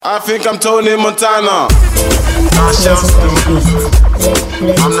I think I'm Tony Montana. I'm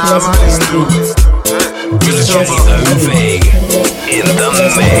not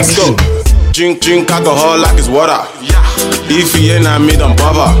Let's go. Drink alcohol like it's water. If you ain't not me, don't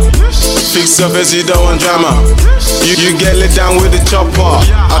bother. Fix your face, you don't want drama. You get laid down with the chopper.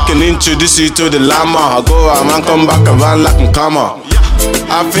 I can introduce you to the llama. I go out, man, come back and run like I'm karma.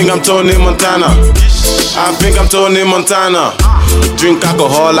 I think I'm Tony Montana. I think I'm Tony Montana. Drink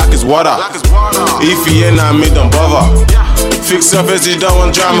alcohol like it's water. If you ain't not me, don't bother. Fix your face, you don't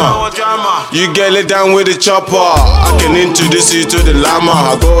want drama. You get laid down with the chopper. I can introduce you to the llama.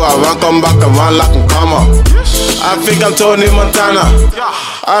 I go around, come back and run like I'm karma. I think I'm Tony Montana.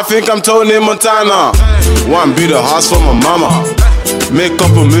 I think I'm Tony Montana. One beat a house for my mama. Make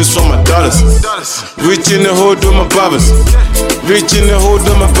couple moves for my daughters. Reach in the hood with my brothers. Reach in the hood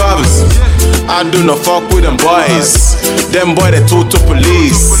with my brothers. I do not fuck with them boys. Them boys they talk to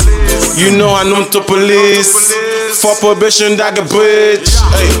police. You know I know to police. For probation that get bridge.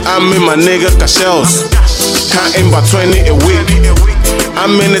 Hey, I'm in my nigga cashels. Counting by 20 a week.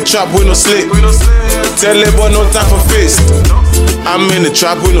 I'm in the trap with no sleep. Tell it boy no time for fist. I'm in the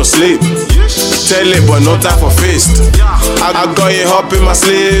trap with no sleep. Tell it boy no time for fist. I got it up in my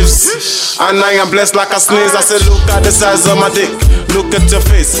sleeves. And I am blessed like a sneeze. I said look at the size of my dick. Look at your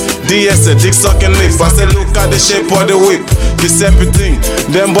face. DS a dick sucking lips. I said look at the shape of the whip. This everything.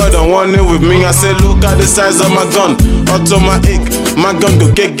 Them boy don't want it with me. I said look at the size of my gun. Automatic. My gun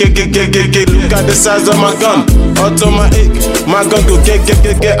go get. Look at the size of my gun. Automatic. My gun go get.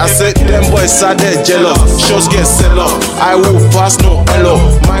 I said them boys sad they jealous. Shows get sell up. I will pass no hello.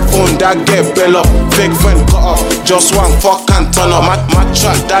 My phone that get bell up. Fake friend cut up. Just one fuck and turn up. My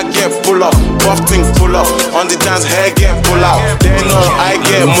track that get pull up. Buff thing pull up. On the dance hair get pull out. They know I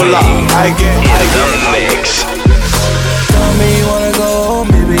get mullah. I get mix. Tell me you wanna go home,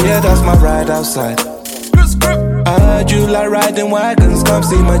 baby, yeah, that's my ride outside. I heard you like riding wagons, come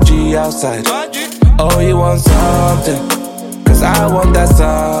see my G outside. Oh, you want something? Cause I want that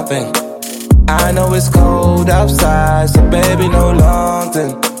something. I know it's cold outside, so baby, no long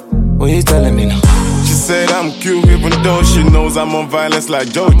thing. What you telling me now? She said I'm cute even though she knows I'm on violence like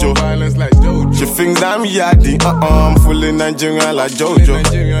Jojo. She thinks I'm yardie, I'm fully Nigerian like Jojo.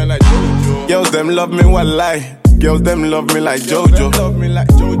 Girls them love me while I. Girls them love me like Jojo.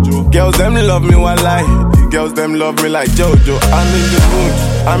 Girls them love me while I. Girls them love me like Jojo.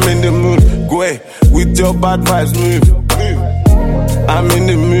 I'm in the mood. Go ahead with your bad vibes, move. I'm in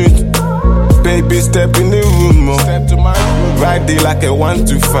the mood. Baby, step in the room, oh. Step to my room. Ride it like a 1,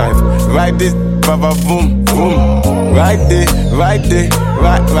 2, 5. Ride it, baba boom, boom. Ride it, ride it,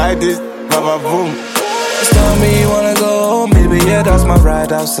 baba boom. Just tell me you wanna go home, baby, yeah, that's my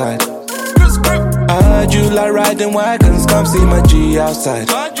ride outside. I heard you like riding wagons, come see my G outside.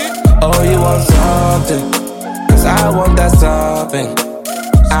 Oh, you want something? Cause I want that something.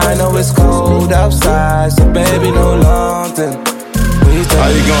 I know it's cold outside, so baby, no long thing. How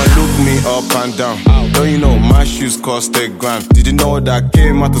you gonna look me up and down? Don't you know my shoes cost $1,000? Did you know that I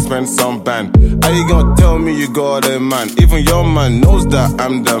came out to spend some band? How you gonna tell me you got a man? Even your man knows that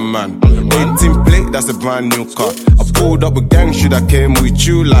I'm the man. 18 plate, that's a brand new car. I pulled up with gang, should I came with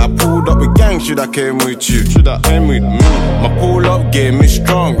you? Like I pulled up with gang, should I came with you? Should I came with me? My pull up game is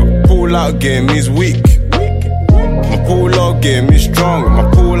strong, pull out game is weak. My pull up game is strong, my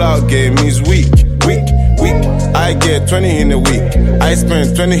pull out game is weak. I get 20 in a week. I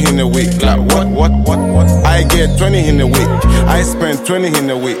spend 20 in a week. Like what? I get 20 in a week. I spend 20 in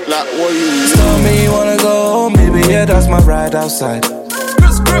a week. Like what you mean? Tell me you wanna go home, baby, yeah, that's my ride outside.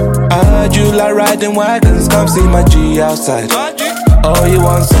 I heard you like riding wagons, come see my G outside. Oh, you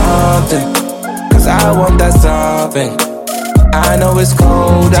want something? Cause I want that something. I know it's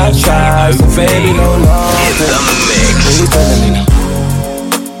cold outside, so baby, no long thing. What you telling me now?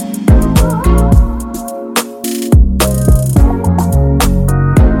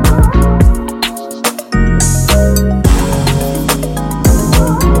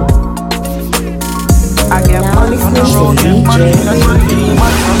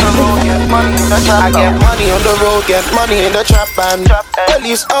 I get money on the road, get money in the trap band.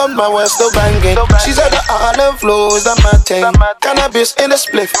 Police on my waist, still banging. She said the Harlem flow is my thing. Cannabis in the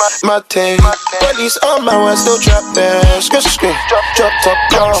spliff, my thing. Police on my waist, still trapping. Scream, drop top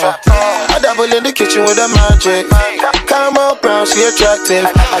car. I dabble in the kitchen with the magic. Caramel brown, she attractive.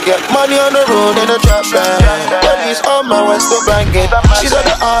 I get money on the road in the trap band. Police on my waist, still banging. She said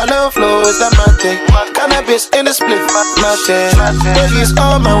the Harlem flow is my thing. Cannabis in the split, my thing. Ladies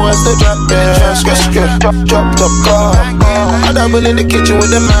on my words to drop it. Drop top car. I double in the kitchen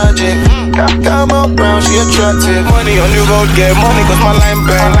with the magic. Come out brown, she attractive. Money on the road, get money cause my line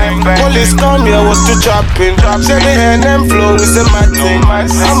bang. Police come here, was to dropping. Say the hand and flow, it's a mad thing.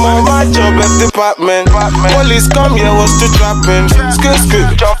 I'm on my job, left department. Police come here, was to dropping.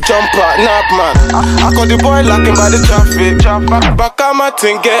 Skip, jump out, knock man. I call the boy locking by the traffic. Back on my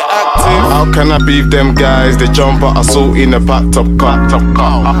thing, get active. How can I beef them guys? They jump out, assault in a back top car.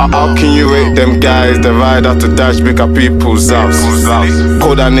 How can you rate them guys? They ride out to dash, pick up people's house.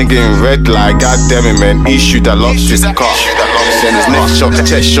 Call that nigga in red light, goddamn it man, issue that lost his car. Then his next shot,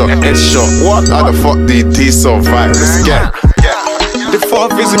 chest shot, head shot. What? How the fuck did he survive? Let's get. The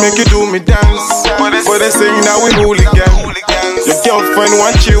fourth is make you do me dance, but they saying now we hooligan. Your girlfriend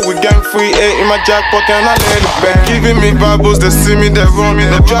want you, we gang free, in my jackpot and I let it back. Giving me Bibles, they see me, they run.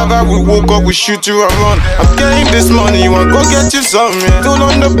 The driver, we woke up, we shoot you and run. I'm getting this money, you want go get you something. Still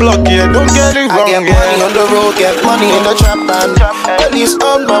on the block, yeah, don't get it wrong. I get money on the road, get money in the trap band. Police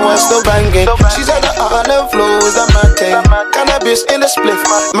on my way, still banging. She said the Harlem flow is that my thing. Cannabis in the split,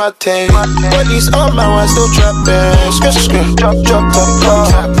 my thing. Police on my way, still trapping. Drop top car.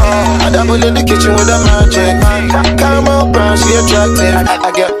 I double in the kitchen with the magic. Come out brown, she attractive.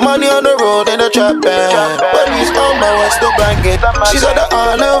 I get money on the road in the trap band. Police on my way, still banging. She said the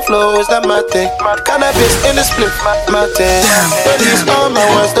Harlem flow is that my thing. Cannabis in the split, my thing. Police on my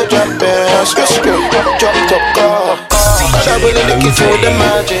way, still trapping. Drop top car. I double in the kitchen with the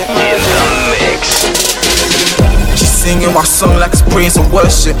magic. Singing my song like it's praise and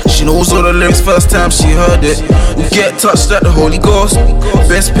worship. She knows all the lyrics first time she heard it. We get touched like the Holy Ghost.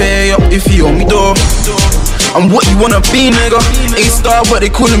 Best pay up if you owe me door. I'm what you wanna be, nigga. A-star, but they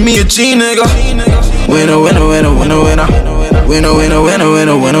calling me a G, nigga. Winner, winner, winner, winner, winner. Winner, winner, winner,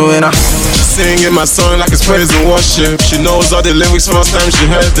 winner, winner, winner. Singing my song like it's praise and worship. She knows all the lyrics first time she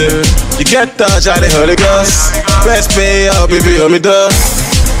heard it. You get touched like the Holy Ghost. Best pay up if you owe me door.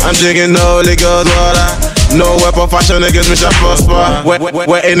 I'm drinking Holy Ghost water. No weapon fashion niggas me shall prosper.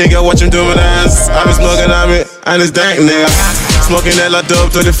 Where a nigga watch him do my dance. I be smoking on me and it's dank nigga. Smoking hella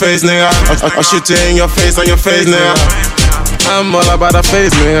dope to the face nigga. I shoot you in your face on your face nigga. I'm all about the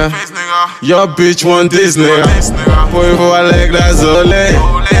face nigga. Your bitch want this nigga. Put for a leg that's all late.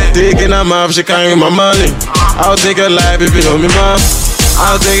 Dick in her mouth she can't get my money. I'll take her life if you know me mom.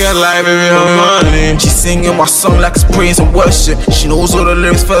 I'll take her life if you owe me money. She singing my song like it's praise and worship. She knows all the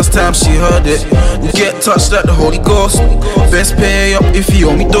lyrics first time she heard it. We get touched like the Holy Ghost. Best pay up if you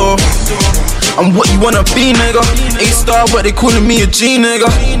owe me door. I'm what you wanna be, nigga. A-star, but they calling me a G, nigga.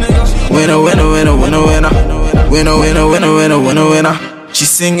 Winner, winner, winner, winner, winner. Winner, winner, winner, winner, winner, winner. She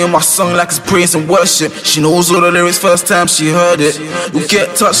singing my song like it's praise and worship. She knows all the lyrics first time she heard it. We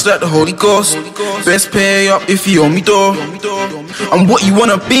get touched like the Holy Ghost. Best pay up if you owe me door. I'm what you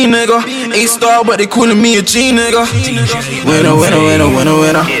wanna be, nigga. A-star, but they calling me a G, nigga. Winner, winner, winner, winner,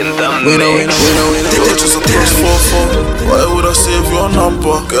 winner. Winner, winner, winner, winner. You're just a plus 4-4. Why would I save your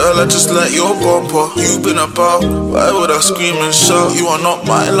number? Girl, I just like your bumper. You've been about. Why would I scream and shout? You are not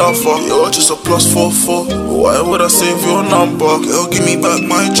my lover. You're just a plus 4-4. Why would I save your number? Girl, give me back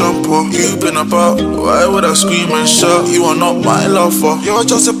my jumper. You've been about. Why would I scream and shout? You are not my lover. You're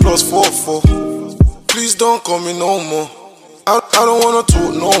just a plus 4-4. Please don't call me no more. I don't wanna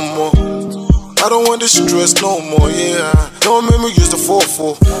talk no more. I don't want this stress no more, yeah. Don't make me use the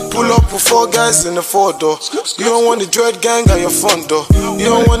 4-4. Pull up with 4 guys in the 4-door. You don't want the dread gang on your front door. You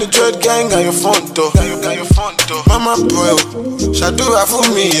don't want the dread gang on your front door. Mama bro, shall do that for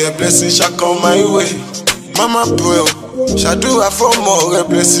me, yeah. Blessing shall come my way. Mama bro, shall do that for more, yeah.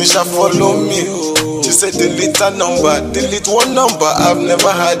 Blessing shall follow me. She said delete a number, delete one number. I've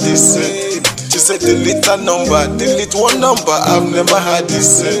never had this. She said delete a number, delete one number. I've never had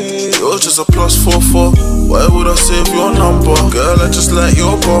this. You're just a plus 4-4. Why would I save your number? Girl, I just like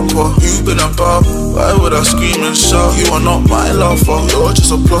your bumper. You've been about. Why would I scream and shout? You are not my lover. You're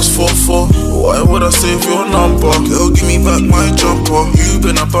just a plus 4-4. Why would I save your number? Girl, give me back my jumper. You've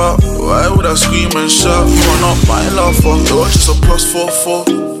been about. Why would I scream and shout? You are not my lover. You're just a plus 4-4.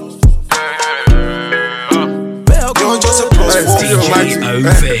 You're just a plus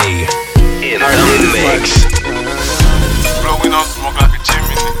 4-4. In the mix. Blowing up smoke like a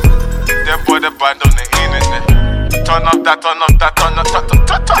chimney. Them boy the band on the internet. Turn up that, turn up that, turn up,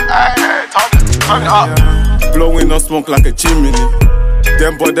 turn it up. Blowing up smoke like a chimney.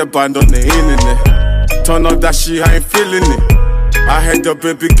 Them boy the band on the internet. Turn up that shit, I ain't feeling it. I heard the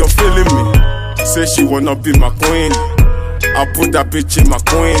baby girl feeling me. Say she wanna be my queen. I put that bitch in my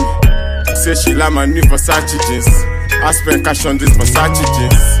queen. Say she like my new Versace jeans. I spend cash on this Versace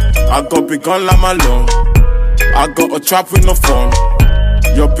jeans. I got big gun like my long. I got a trap with no phone.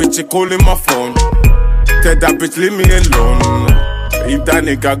 Your bitch is calling my phone. Tell that bitch leave me alone. If that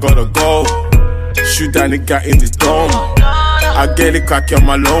nigga gotta go, shoot that nigga in his dome. I get it crack on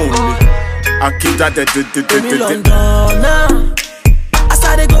my lonely. I keep that London. As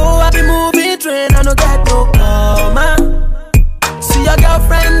I go, I be moving train. I no get no karma. See your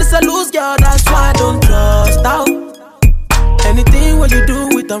girlfriend is a loose girl, that's why I don't trust out. Anything what you do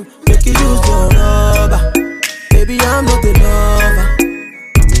with them, make you use your rubber. Baby, I'm not the lover.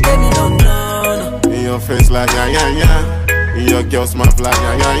 Baby, no. In your face like yeah. In your girl smile like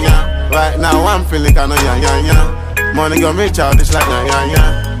yeah. Right now I'm feeling kinda yeah. Money got me childish like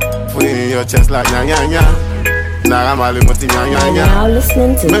yeah. Put it in your chest like yeah. Naira Marley muti yeah. Now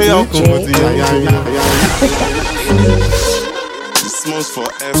listening to DJ Smokes for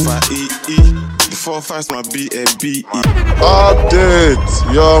FIEE. Before fast my BABE.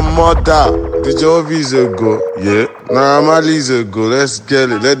 Update your mother. The Jovi is a go. Yeah. Naira Marley is a go. Let's get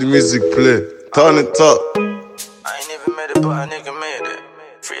it. Let the music play. Turn it up. I ain't even made it, but a nigga made it.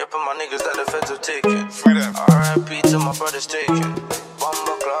 Free up on my niggas that the feds have taken. Free them. R.I.P. to my brother's taken.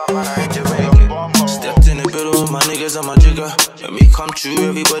 Bomber club and I ain't Jamaican. Stepped in the middle with my niggas and my jigger. Let me come true,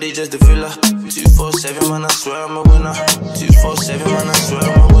 everybody just the filler. 247, man, I swear I'm a winner. 247, man, I swear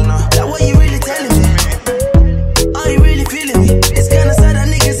I'm a winner. That what you really telling me? Are you really feeling me? It's kinda sad that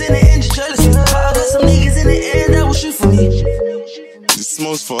niggas in the end just jealous. But I got some niggas in the air that will shoot for me. The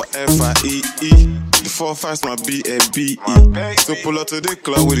smokes for FIEE. Before fast my BABE. So pull up to the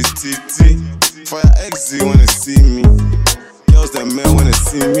club with his TT. Fire XZ when they see me. Girls that men when they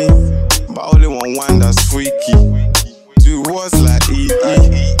see me. But only one that's freaky. 2 words like EE.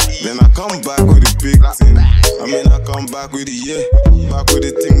 Then I come back with the big thing. I come back with the back with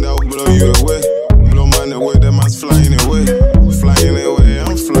the thing that will blow you away. Blow man away, that man's flying away. Flying away,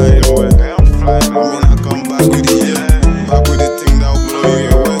 I'm flying away. I come back with the back with the thing that will blow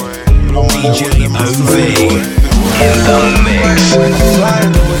you away. Blow man away, that man's flying away. In the mix.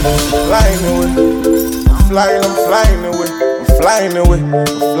 Flying away, flying away. I'm flying away. I'm flying away.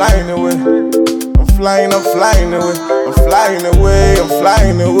 I'm flying away. I'm flying away. I'm flying away. I'm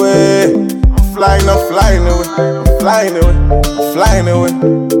flying away. I'm flying away. I'm flying away. I'm flying away.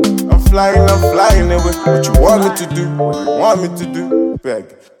 I'm flying away. What you want me to do? What you want me to do? Beg.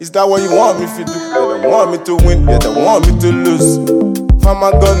 Is that what you want me to do? They don't want me to win. Yeah, they want me to lose.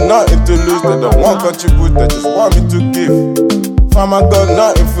 Fama got nothing to lose. They don't want contribute. They just want me to give. Fama got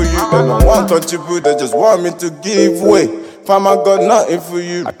nothing for you. They don't want contribute. They just want me to give way. Fama got nothing for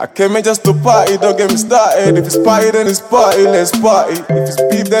you. I came in just to party, don't get me started. If it's party, then it's party, let's party. If it's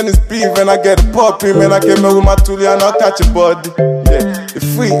beef, then it's beef, and I get a poppy. Man, I came in with my toolie and I'll catch a body. Yeah,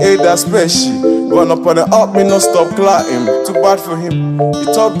 if we ain't that special. Run up on the up, me no stop clotting. Too bad for him. He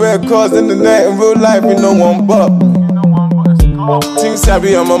talk bad cause in the net, in real life, me no one but. Things I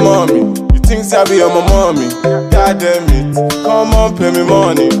be on my mommy. Things I be on my mommy, God damn it. Come on, pay me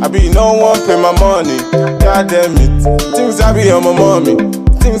money. I be no one pay my money, God damn it. Things I be on my mommy.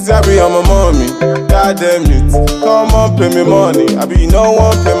 Things I be on my mommy, God damn it. Come on, pay me money. I be no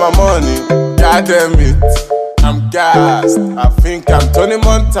one pay my money, God damn it. I'm gassed. I think I'm Tony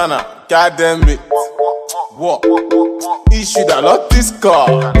Montana, God damn it. What? He should have lost this car,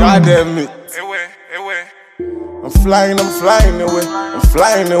 God damn it. I'm flying away. I'm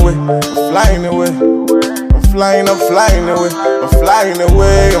flying away. I'm flying away. I'm flying away. I'm flying away. I'm flying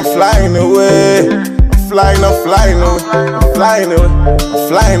away. I'm flying away. I'm flying away. I'm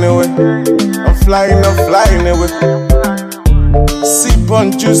flying away. I'm flying away. Sip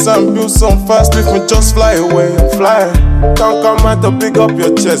on juice and build some fast lift me just fly away. I'm flying. Can't come out to pick up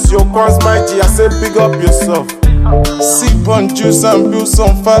your chest. Your cross my G, I say pick up yourself. Sip on juice and build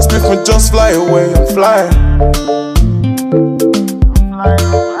some fast lift me just fly away. I'm flying.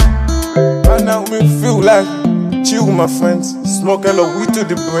 Right now me feel like chill with my friends, smoke hella weed to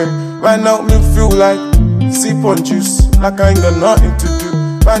the brain. Right now me feel like sip on juice, like I ain't got nothing to do.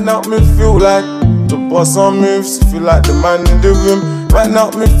 Right now me feel like to bust on moves, feel like the man in the room. Right now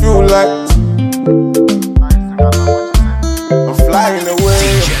me feel like I'm flying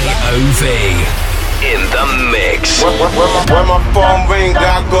away. DJ OV in the mix. When my phone ring,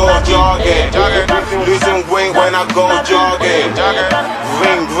 I go jogging. Losing weight when I go jogging.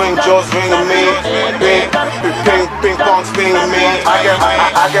 Ring, just ringing me. Ping pong stinging me. I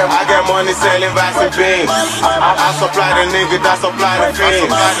get money selling rice and beans. I supply the nigga that supply the fiends.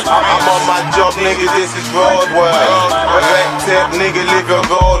 I'm on my job, nigga, this is road work. Red tip, nigga, live your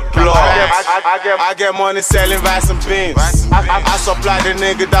road block. I get money selling rice and beans. I supply the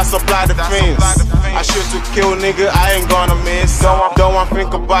nigga that supply the fiends. I shoot to kill niggas. nigga, I ain't gonna miss. Don't want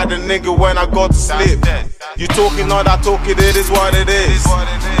think about the nigga when I go to sleep. You talking all that talk, it is what it is.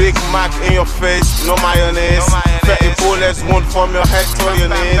 Big Mac in your face, no mayonnaise. Fatty bullets wound from your head to your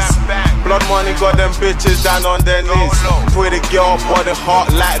knees. Blood money got them bitches down on their knees. Pretty girl, body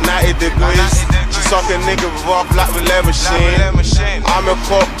hot like 90 degrees. She suck a nigga rough like a leather machine. I'm a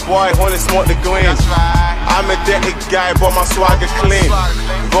cop boy, only smoke the greens. I'm a dirty guy, but my swagger clean.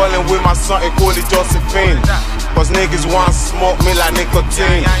 Rolling with my son, it called it Josephine. Cause niggas want smoke me like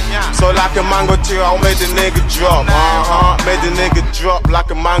nicotine. So like a mango tree, I'll make the nigga drop. Made the nigga drop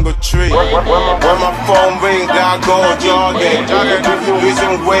like a mango tree. When my phone ring, I go jogging.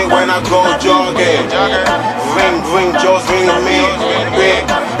 Reason wait when I go jogging. Ring, just ringing me.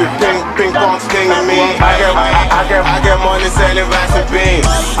 Ping pong stinging me. I get money selling rice and beans.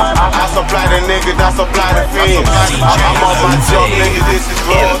 I supply the nigga, that supply the fiends. I'm on my job, nigga, this is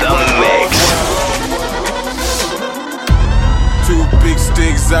road. Two big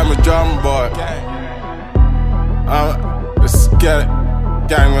sticks, I'm a drum boy. Let's get it.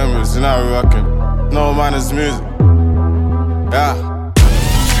 Gang members, you're not rocking. No manners music. Yeah.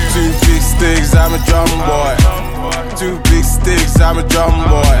 Two big sticks, I'm a drum boy. Two big sticks, I'm a drum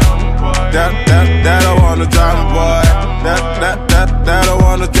boy. That I want a drum boy. That I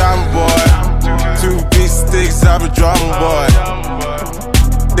want a drum boy. Two big sticks, I'm a drum boy.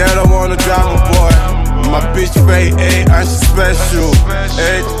 That I want a drum boy. My bitch fake A and she special.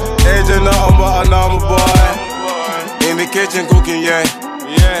 Age ain't nothing but a normal boy. In the kitchen cooking, yeah.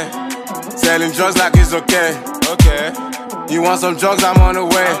 Selling drugs like it's okay. You want some drugs, I'm on the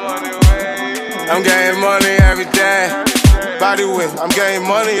way. I'm getting money every day. By the way, I'm getting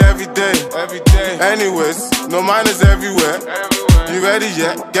money every day. Anyways, no minors everywhere. You ready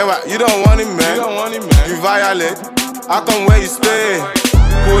yet? Get what? You don't want it, man. You violate. I come where you stay.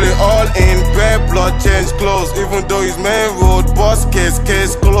 Put it all in bed, blood change clothes. Even though he's main road, boss case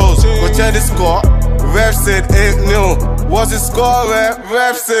closed. Go check the score. Ref said 8-0. What's the score,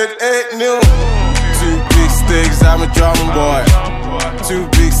 Ref said 8-0. Two big sticks, I'm a drum boy. Two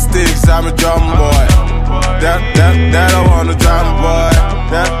big sticks, I'm a drum boy. That I want a drum boy.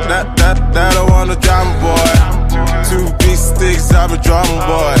 That I want a drum boy. Two big sticks, I'm a drum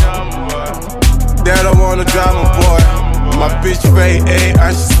boy. That I want a drum boy. My bitch fake A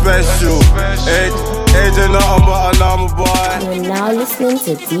and she special. Age ain't nothing but a normal boy. You're now listening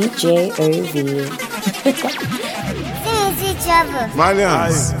to DJ Irving. See trouble. Marlian.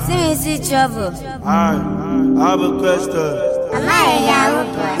 See trouble. I have a question. Am I a Yahoo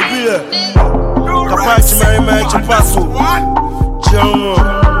boy? Kapachi Mary Chapasso. Chamo.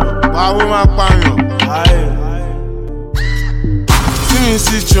 Bawo ma panyo.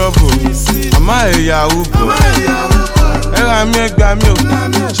 See trouble. Am I a Yahoo boy? Era mi ẹgbà mi o,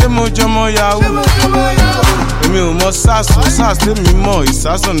 ṣé mo jọmọ Yahoo? Èmi ò mọ SARS tèmi mọ̀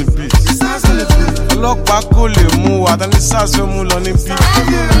ìsásàn ní beat. Ọlọ́pàá kò lè mú wa, tani SARS fẹ́ mú lọ ní beat.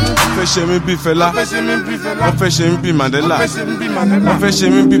 Wọ́n fẹ́ ṣe mí bí Fẹlá, wọ́n fẹ́ ṣe mí bí Mandela, wọ́n fẹ́ ṣe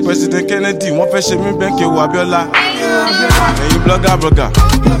mí bí President Kennedy, wọ́n fẹ́ ṣe mí bẹ́ẹ̀ Kewu Abiola. Ẹ̀yin blogger,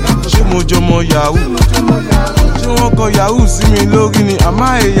 ṣé mo jọmọ Yahoo? Ṣé wọ́n kọ Yahoo sí mi lórí ni? Am I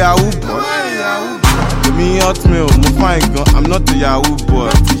a Yahoo boy? Me hotmail, mo fine gun, I'm not a Yahoo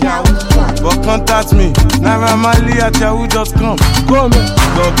boy. But contact me, Naira Marley at yahoo.com.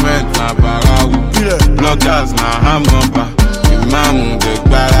 Government na barawu, bloggers na hamgamba, Imam de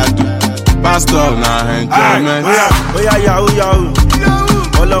gbaradu, pastor na enjoyment. Oya Yahoo,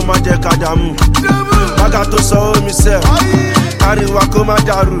 ọlọ́mọ jẹ́ kájàmú, bága tó sọ omi sẹ́, ariwa kó má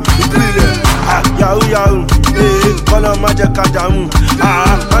dàrú, ìpìlẹ̀. Yahoo, ọlọ́mọ jẹ́ kájàmú,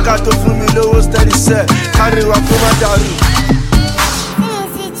 bága tó fún mi lówó steady sẹ́, ariwa kó má dàrú.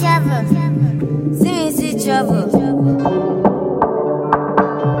 See trouble.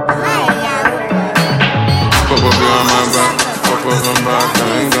 Am I a Yahoo boy? Pop up on my back, pop up on my back, I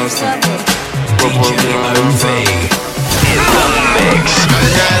ain't gon' stop. Pop up behind my back.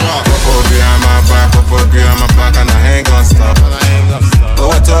 Pop up behind my back, pop up behind my back, and I ain't gon' stop.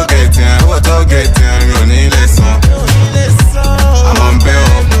 Owó tó gẹ̀tẹ̀, mi ò ní lè san. I'm on bail,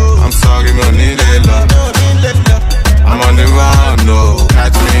 I'm sorry, mi ò ní lè lọ. I'm on the run, no,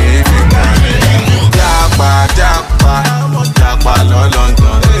 catch me if you can. Japa lọ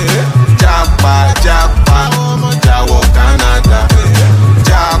London. Japa, jáwọ Canada.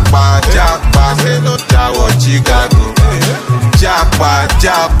 Japa, jáwọ Chicago. Japa,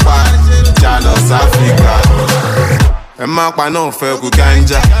 jálọ Africa. Ẹ má pa náà fẹ́ kú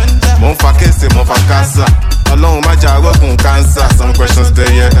ganja. Mo ń fa kése, mo fa kásá. Ọlọ́run má jà rọ́gùn cancer. Some questions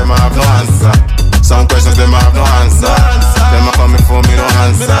they yeah, them I have no answer. Some questions them I have no answer. Them are coming for me, no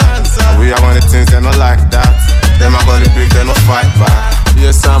answer. And we are one of the things they're not like that. Them I got it big, they no fight back.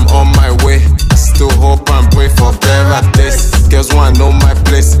 Yes, I'm on my way. I still hope and pray for better days. Girls wanna know my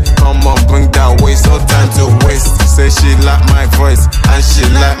place. Come on, bring that waist, no time to waste. Say she like my voice and she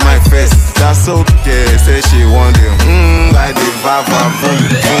like my face. That's okay. Say she want it, like the vibe, boom,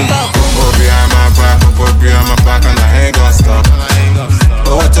 boom. Popo behind my back, and I ain't gon' stop.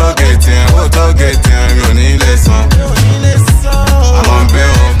 Oh, getting, you need lesson. I'm on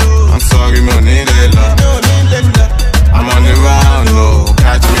bail, I'm sorry, me need a lot. I'm on the round, no,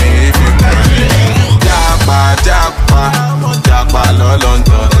 catch me if you can. Jackpa,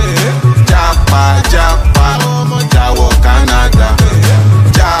 London. Jackpa, Jawo Canada.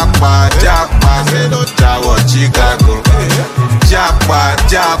 Jackpa, Jawo Chicago. Jackpa,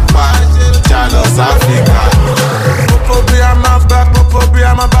 Jalos Africa. Popo be on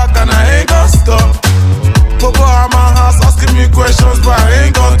my back, and I ain't gon' stop. Popo on my house asking me questions, but I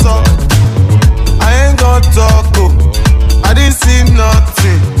ain't gon' talk. Oh. I didn't see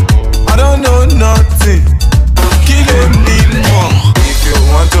nothing. I don't know nothing. Killing me more. If you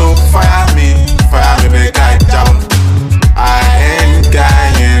want to fire me, make I jump. I ain't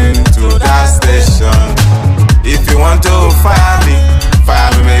going to that station. If you want to fire me,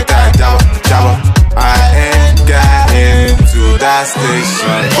 make I jump. I ain't going to that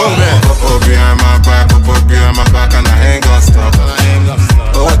station. Popo behind my back, and I ain't gon' stop.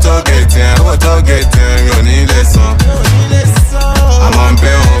 Oh, getting, you need lesson. I'm on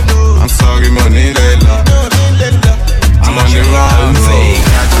bail, I'm sorry, me need a lot. I'm on the wrong road,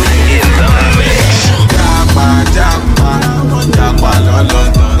 catch me in the mix. Jackpa, London.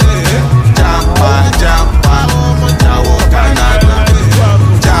 Jackpa, Jawo Canada.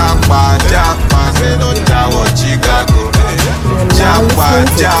 Jackpa, Jawo Chicago. Jackpa.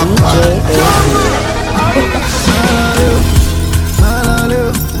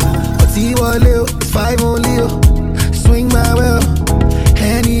 It's 5 only, swing my will.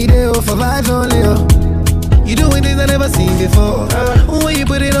 Any day for vibes only, you doing things I never seen before. When you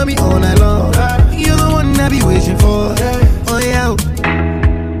put it on me all night long, you're the one I be waiting for. Oh yeah.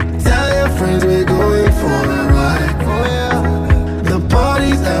 Tell your friends we're going for a ride. The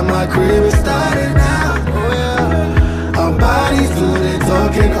parties at my crib is starting now. Our bodies do the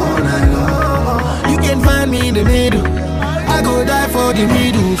talking all night long. You can find me in the middle. I go die for the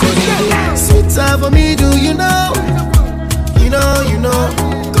middle, for the day. Sweet time for me, do you know? You know.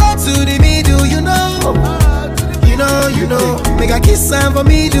 Go to the middle, you know. Make a kiss time for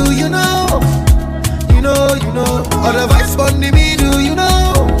me, do you know? You know. All the vibes for the middle, you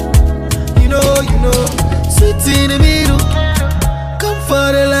know. Sweet in the middle. Come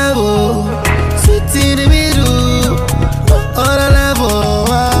for the level. Sweet in the middle. All the level.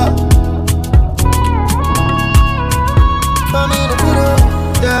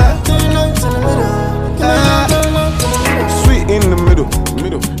 Sweet in the middle.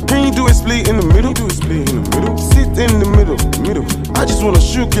 Can you do a split in the middle? Sit in the middle. I just wanna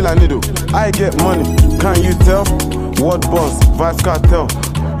shoot, kill a needle. I get money, can you tell? What boss, vice cartel.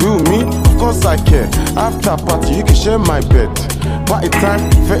 You, me, of course I care. After party, you can share my bed. Party time,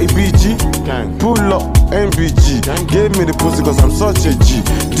 30 BG. Gang. Pull up, MBG. Gang. Gave me the pussy cause I'm such a G.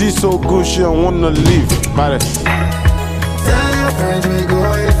 D so good, she don't wanna leave. Paris. Tell your friends we're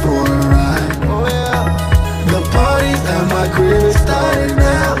going for a ride. Oh yeah. The parties at my crib is starting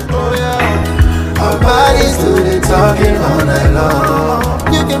now. Oh yeah. Our bodies do the talking all night long.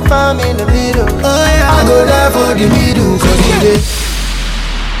 You can find me in the middle. Oh yeah. I go there for the middle cause you did.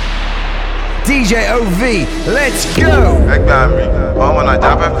 DJ OV, let's go!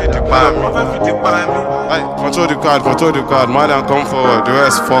 Control the card, Madam come forward, the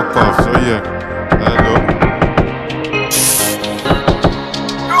rest fuck off, so yeah. Hello.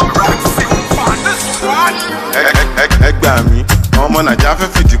 Ẹgbà mi, ọmọ Nàìjíríà fẹ́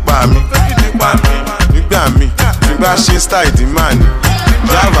fìdí pa mi. Nígbà mi, nígbà ṣe style ìdí máa ní.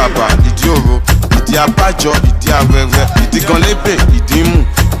 Ìdí àràbà, ìdí òro, ìdí abájọ, ìdí awẹ́wẹ́, ìdí gan lébè, ìdí mú.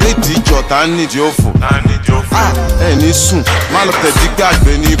 Léèdì ìjọ tá ń nídìí òfò. Ẹni sùn, má lọ tẹ̀dí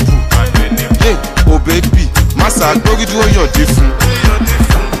gbàgbé ní ibù. O bébì, má ṣàgbórí dúró yọ̀dí fún.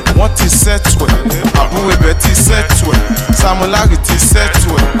 Wọ́n ti sẹ́tù ẹ̀, àbúrò ibẹ̀ ti sẹ́tù ẹ̀, Samulari ti sẹ́tù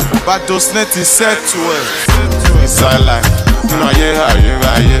ẹ̀, Badosne ti sẹ́tù ẹ̀. Inside life, nínú ayé,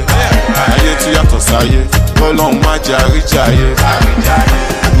 ayé tí yàtọ̀ sáyé, Ọlọ́run má jẹ́ àríjà ayé.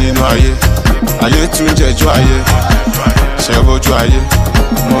 Nínú ayé tún jẹjọ́ ayé, ṣẹ̀rọ̀jú ayé,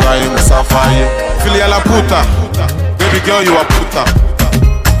 múra ayé, musáfà ayé. Filiala puta, baby girl you are puta.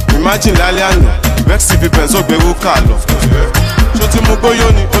 Imagine lálẹ́ àná, Vexy fi Benzo gbèrú kà lọ. Ṣó ti mú gbóyó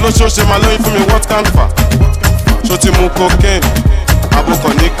ni, olóṣooṣe máa lóyún fún mi what can fà? Ṣó ti mú cocaine,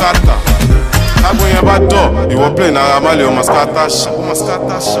 àbúkọ̀ ní kàtà? Tágbó yẹn bá dọ̀, ìwọ play Naira Marley o mascata ṣá.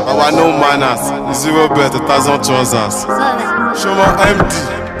 Àwa no manners, 0 bet 1,000 trousers. Ṣọmọ MD,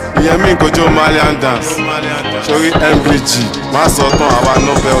 ìyẹn mi kojú Marlian dance. Sórí MVG, má sọ tán àwa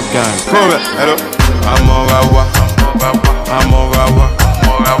Nobel gang. Kúrò ẹ̀rọ. Àmọ́ra wa,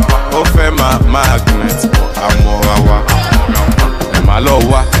 ó fẹ́ máa magnet. Àmọ́ra wa, ẹ̀ má lọ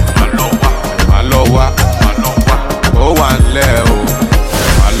wá, ó wà ń lẹ̀ o.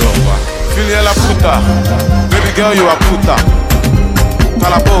 Filia la puta, baby girl you a puta.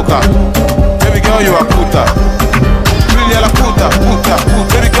 Talapoca, baby girl you a puta. Filia la puta,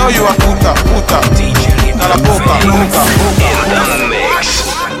 baby girl you a puta. Talapoca, puta.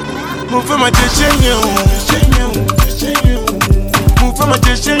 Move for my desenyo, move for my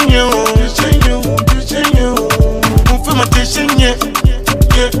desenyo, move for my desenyo,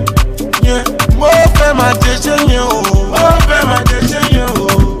 yeah. Move for my desenyo,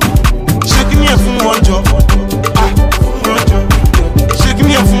 Shake me up from one job. Shake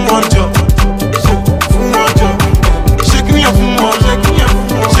me up from one job. Shake me up from one.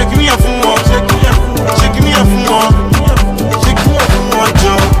 Shake me up from one. Shake me up from one. Shake me up from one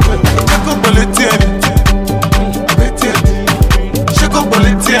job. Shake up bulletin. Shake up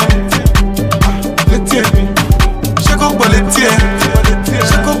bulletin. Shake up bulletin.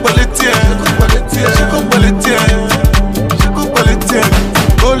 Shake up bulletin. Shake up bulletin.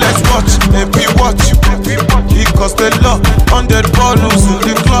 Oh, let's watch and we watch. It cost a lot, 100 bottles in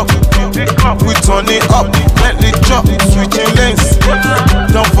the club. We turn it up, let it drop, switching lanes.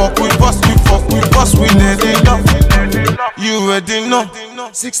 Don't fuck with us, we let it up. You already know.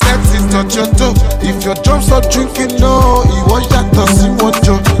 6:30 touch your toe. If your drums stop drinking, no, you want that to see one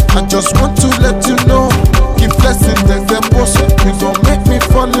joke. I just want to let you know. Keep blessing, there's them boss. You gon' make me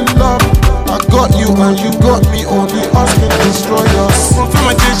fall in love. I got you and you got me. Only us can destroy us. Move for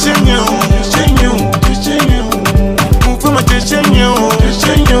my desenyo, move for my desenyo,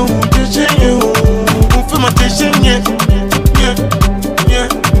 move for my desenyo, yeah.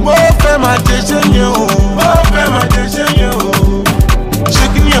 Move for my desenyo,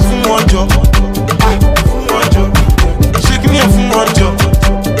 Shake me up from one job, shake me up from one job,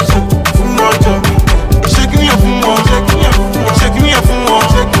 shake me up from one, shake me up from one,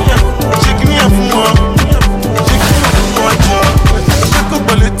 shake me up from one. Shake up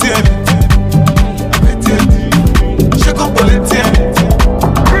bulletin. Shake up bulletin.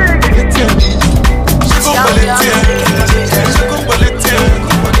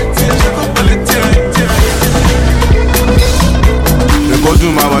 Èkó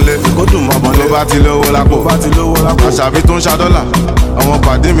dùn máa wọlé. Tó bá ti lówó lápò. Àṣàbí tó ń ṣa dọ́là. Àwọn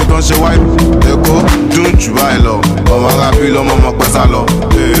pàdé mi tó ń ṣe wáìpù. Èkó dùn jù báyìí lọ. Ọmọ arábí lọmọ ọmọ pẹ́sà lọ.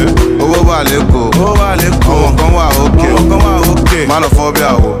 Owó wà lẹ́kọ̀ọ́. Àwọn kan wà òkè. Má lọ fọ́ bí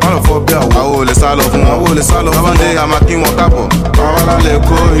àwò. Àwò ò lè sá lọ fún wọn. Tábàdé a máa kí wọn káàbọ̀. Àwọn alálẹ̀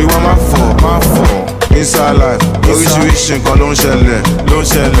Èkó ìwọ má fọ̀. Inside life, oríṣiríṣi nǹkan ló ń ṣẹlẹ̀.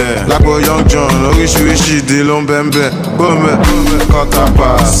 Lápò Young John, oríṣiríṣi ìdí ló ń bẹ́ẹ̀. Gómẹ̀, quarter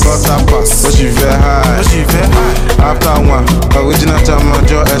pass, ó sì fẹ́ high. After one, original time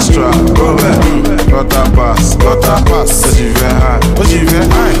ọjọ́ extra. Gómẹ̀, quarter pass, ó sì fẹ́ high.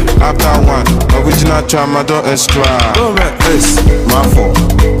 After one, original time ọjọ́ extra. Gómẹ̀, ace, máa fọ̀.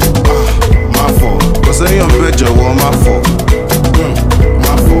 Kò sẹ́yìn ọ̀bẹ jọ̀wọ́ máa fọ̀.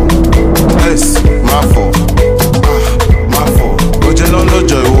 Ace, máa fọ̀. Ó jẹ́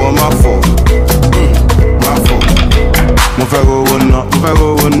lọ́lọ́jọ́ ìwọ máa fọ̀. Mo fẹ́ rówó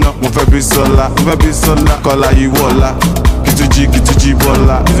ná, mo fẹ́ bí sọ́lá, kọ́lá yìí wọ̀lá, kìtìjì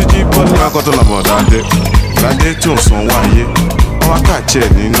bọ́lá. Kákọ́ tó lọ́bọ̀ dáadé tí ò sàn wáyé. Wọ́n wá kàjẹ́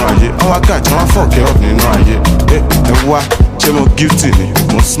nínú ayé, wọ́n wá fọ̀kẹ́ ọ̀ nínú ayé. Ẹ wá, ṣé mo guilty ni?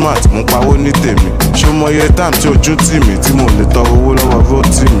 Mo smart, mo pawó ní tèmi. Ṣé mo yẹ time tí ojú tì mí tí mo lè tọrọ owó lọ́wọ́ road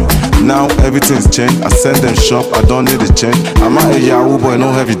tì mí? Now everything's changed, I send them shop, I don't need a change. I'm a Yahoo boy,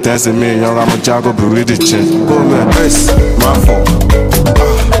 no evidence in me. Young, I'm a Jago, but really change. Go man, ace, my fault.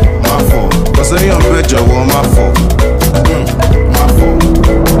 Cause I ain't bet you want my fault.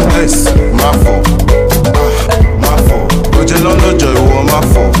 Ace, my fault. But you don't know you want my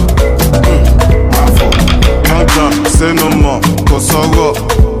fault. Young John, say no more. Cause so up,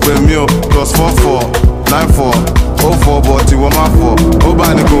 with me up, +44, 94. 04 but ìwọ máa fọ̀, ó bá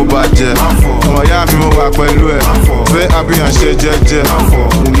ní kó bàjẹ́. Ọmọ ìyá mi mo wà pẹ̀lú ẹ̀, fẹ́ àbíyàn ṣe jẹ́jẹ́.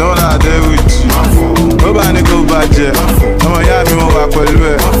 Ìnáwó làdé wìjì, ó bá ní kó bàjẹ́. Ọmọ ìyá mi mo wà pẹ̀lú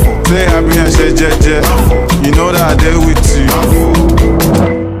ẹ̀, fẹ́ àbíyàn ṣe jẹ́jẹ́. Ìnáwó làdé wìjì.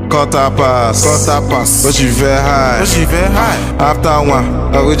 Quarter pass, ó sì fẹ́ high. After one,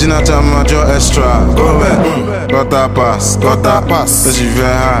 original time ọjọ́ extra. Go back. pass. So she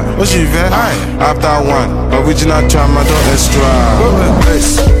very high. After one, original trauma don't extra.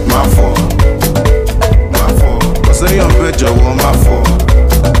 My fault. Say your bitch, I want my fault.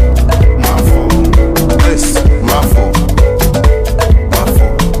 My fault.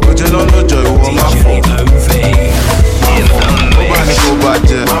 But you don't know joy, want my fault. Nobody go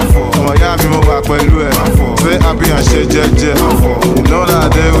budget. Ọmọ ya mi mo wà pẹ̀lú ẹ̀. Say happy and ṣe jẹ́jẹ́. You know that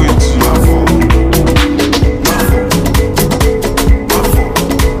they with you.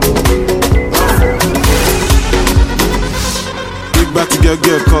 Big batty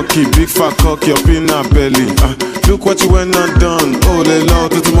get cocky, big fat cock, your peanut belly. Look what you went and done. Oh, they love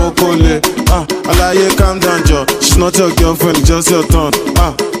to the mokole. Alaye, calm down, Joe. She's not your girlfriend, just your turn.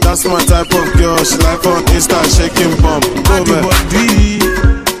 That's my type of girl. She like on Insta shaking bum. Go back.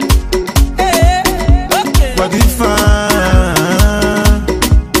 Body fine.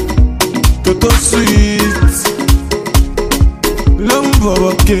 Toto sweet.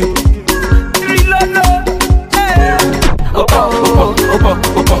 Lumbo okay.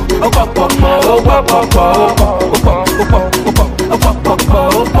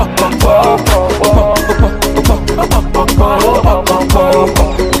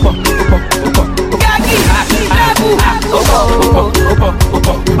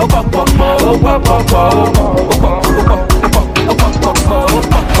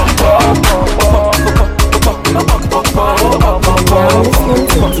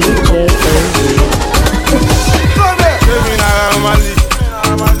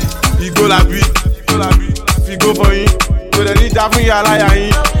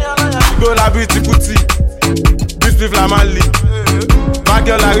 Go la beauty booty, beautiful la Marley. My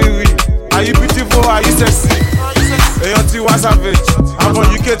girl la Riri, are you beautiful? Are you sexy? Ayon ti wa savage, I'm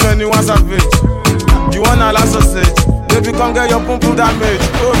from UK 21 savage. You wanna last sausage? Baby come get your pum pum damage.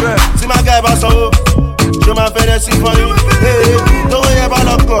 Oh man, si ma guy ba sanwó, je ma fẹ́ dẹ́sí fún yín. Tówó yẹn bá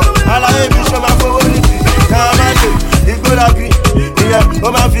lọ́kọ̀, aláyé mi ṣe máa fowó nìkì. Náà má ṣe igbó la bí, ìyẹn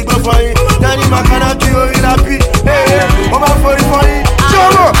ó máa fi gbó fún yín. Dání màkànnà kí orí la bí, ó máa forí fún yín.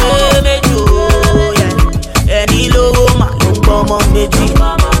 Ṣọ́wọ́. Ẹni lówó mà ló ń gbọ́mọ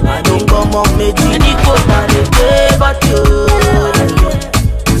méjì, ẹni kò má lè gbé bọ́tì o.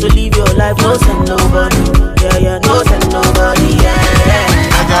 So live your life, no send nobody, no send nobody,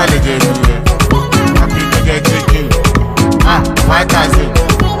 Ajá lè jẹ ìlú rẹ̀, àbí gẹ́gẹ́ chicken. White cousin,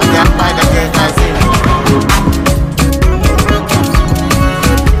 ọjà pàdé gẹ́gẹ́ cousin.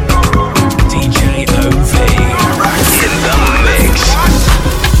 DJ OV in the mix.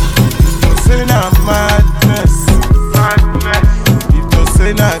 Say na madness. If you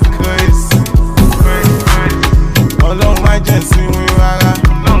say na crazy. Ọlọ́run má jẹ́ sí mi rárá.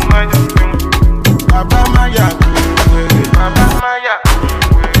 Bàbá má yà wèrè.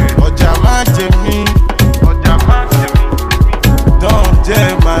 Ọjà má jẹ mí. Don't jẹ́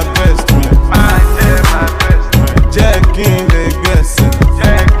my best friend. Jẹ́ kí n lè gbẹ̀sẹ̀.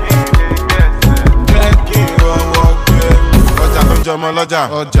 Jẹ́ kí n rọwọ́ gbé. Ọjà tó jọmọ lọ́jà.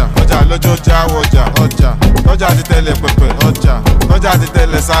 Ọjà lójó jáwọ́ ọjà ti tẹ̀lé pẹ̀pẹ̀. Ọjà ti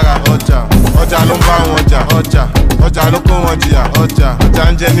tẹ̀lé sára. Ọjà ló ń bá wọn jà. Ọjà ló kó wọn jìyà. Ọjà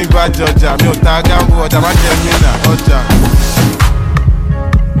ń jẹ nígbàjọ ọjà. Mi ò ta gáàmù, ọjà má jẹ mí nà. Ọjà.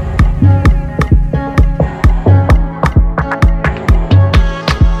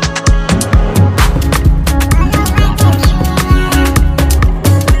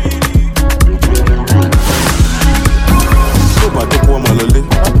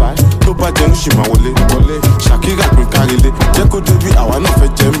 Ṣì máa wọlé Shakira pín kárílé jẹ́ kó débi àwa náà fẹ́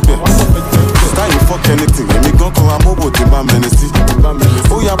jẹ́ ń bẹ̀. Style fuck anything èmi gan kan amóbò tí bá mẹ́ni sí.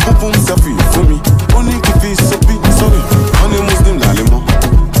 Ó ya púpún selfie fún mi ó ní kí fi sóbì sorry wọ́n ní muslim làlẹ́ mọ́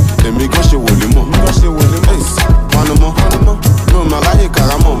èmi gan ṣe wòlé mọ́ panumọ́ mi ò máa láyè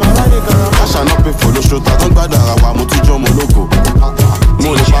karamọ́ aṣa náà pé fòlóṣó ta tó ń gbádùn ara wa mo tún jọ́ ọmọ ológo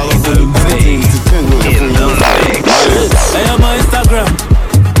mo lè parọ́ fún mi anything ti ten ló lè fún mi lọ́wọ́. ẹ̀yin ọmọ Instagram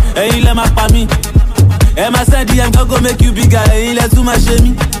ẹ̀yin lẹ máa pa mí ẹ máa send DM go make you bigger ẹ̀yin lẹ tún máa ṣe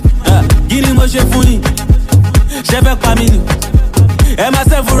mí kí ni mo ṣe fún ni ṣe fẹ́ pa mí ni ẹ máa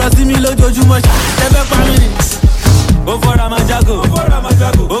send fúnra sí mi lójoojúmọ́ ṣe fẹ́ pa mí ni. Ó fọ́ Ramajago,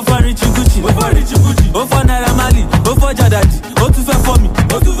 ó fọ́ Richie Gucci, ó fọ́ Naira Marley, ó fọ́ Jadadi, ó tún fẹ́ fọ́ mi,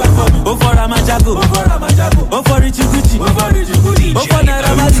 ó fọ́ Ramajago, ó fọ́ Richie Gucci, ó fọ́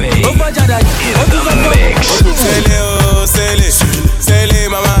Naira Marley, ó fọ́ Jadadi, ó tún fẹ́ fọ́ mi. Sele o sele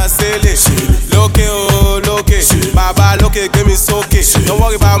mama sele, lókè o lókè, bàbá lókè gbé mi sókè. Don't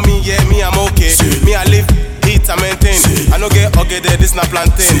worry about me, yeah me I'm okay. Me I live, eat and maintain. I no get ọ̀gẹ̀dẹ̀, this na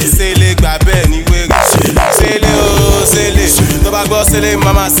plantain. Sele gbà bẹ́ẹ̀ ni wéèrè. Sele o sele, tó bá bá gbọ́ sílé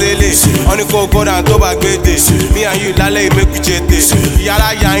mama sílé wọ́n ní kó go down tó bá gbédè me and you lálẹ́ ìmẹ́kù jẹ́tè ìyára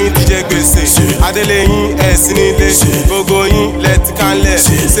ya yín ti jẹ gbèsè adélé yín ẹ̀ sí nílé gbogbo yín lẹ́tí kánlẹ̀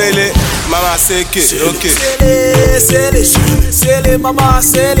sílé mama sékè lókè. Sílé mama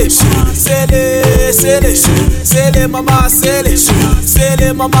sílé sílé mama sílé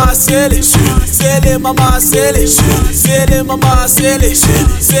sílé mama sílé sílé mama sílé sílé mama sílé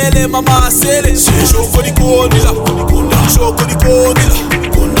sílé mama sílé ṣokòdì kòdìlà ṣokòdì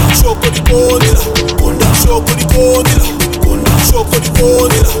kòdìlà ṣokòdì kòdìlà ṣokòdì kòdìlà ṣokòdì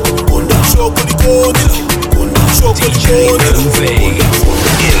kòdìlà ṣokòdì kòdìlà ṣokòdì kòdìlà.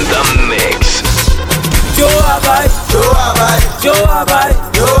 In the mix. Yo abai, yo abai, yo abai,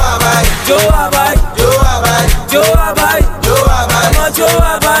 yo abai, yo abai, yo abai, yo abai, yo abai, mo yo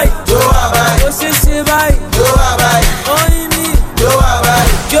abai, yo abai, yo sisi bai, yo abai, oyin mi, yo abai,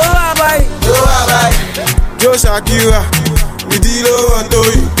 yo abai, yo abai. Yo Shakira, ìdílé wọn tó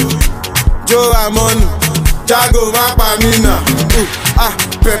yìí. Yo Ramoni, Jago má pa mí nà.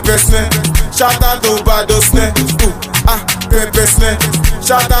 Pepper snare, shout out to Bado snare. Pepper snare,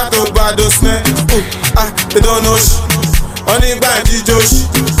 shout out to Bado snare. They don't know shit. Only by DJ shit.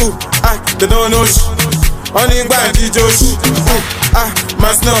 They don't know shit. Only by DJ shit.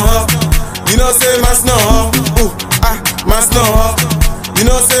 Mas no ho. You know say mas no ho. Mas no ho. You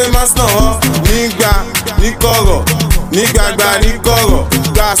know say mas no ho. Nigga, nikoro. Nigga, nikoro.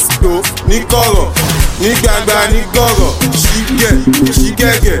 Gasto, nikoro. Nigga, nikoro. She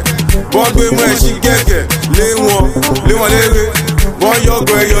get. Bon gbe mo she get. Lé wọn léré. Bon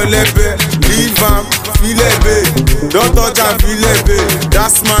yogo eyo lebe. Leave am, feel it, babe. Don't touch am, feel it, babe.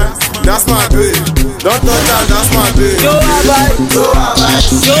 That's my babe. Don't touch am, that's my babe. Yo abai, yo abai,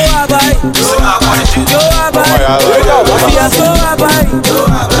 yo abai, yo abai, yo abai, yo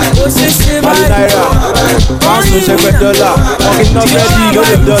abai, yo sisi bai. Naira, pounds no $7. Fucking not ready, no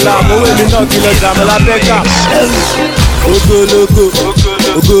 $1. Mo wé mi náà kilogram la bẹ́ẹ̀ka. Ogologo,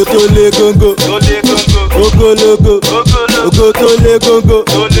 ogo tó lé góńgó. Ogologo, ogo tó lé góńgó.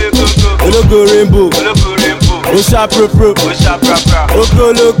 Ológo rainbow, Oṣà pro.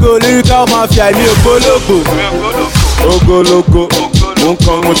 Ogologo, lyrical mafia ní ogologo. Ogologo, mo ń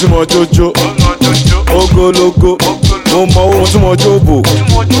kan mo tí mo jójó. Ogologo, mo mọ owó mo tí mo jóbò.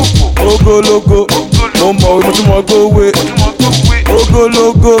 Ogologo, mo mọ owó mo tí mo gbówé.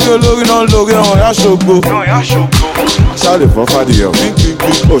 Ogologo, olórí náà lórí ọ̀hún yá ṣògo. Ṣáàlè fọ́ fàdìyẹ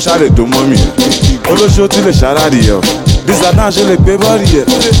o, ṣáàlè tó mọ́ mi yẹn. Olóṣó tí lè ṣàlàdìyẹ o, dísàdá ṣe lè gbé bọ́ọ̀lì yẹ.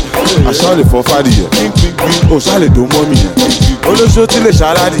 Àṣàlè fọ́ fàdìyẹ o, ṣáàlè tó mọ́ mi yẹn. Olóṣó tí lè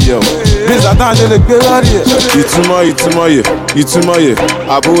ṣàlàdìyẹ o, dísàdá ṣe lè gbé bọ́ọ̀lì yẹ. Ìtumọ̀ yẹ,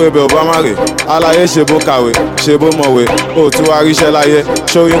 àbúrò ẹbẹ̀ Obama rè. Aláyé ṣe bó kàwé, ṣe bó mọ̀wé. O tí wàá ríṣẹ́ láyé,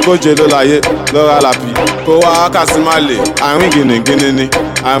 ṣóyún kó jẹ ló láyé. Lọ́ra làbí, kó wá ákàsí má lè. Àárín gìnìgìnì ni,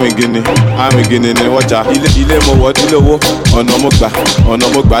 àárín gìnì ni wọ́jà. Ilé mo wọ́ dílé owó, ọ̀nà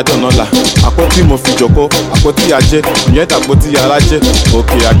mo gbà dọ̀nà la. Àpótí mo fi jòkó, àpótí ajé, ìyẹn tàpótí alájé.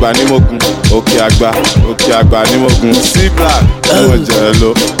 Òkè àgbà ni mo gun, òkè àgbà ni mo gun. C black, ẹ̀wọ̀n jẹ̀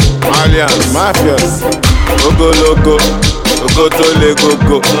lọ. Marlian, Mafias, ogologo, ogo tó lé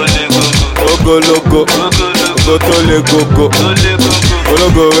gógó. Ogologo, ogo tó lé gógó.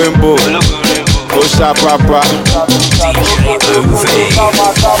 Ológo rainbow, Oṣà papa.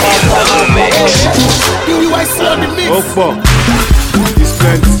 Ó pọ̀, it's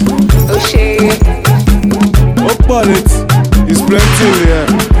plenty. Ó pọ̀ létí, it's plenty here.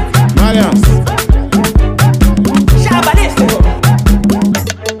 Mariams.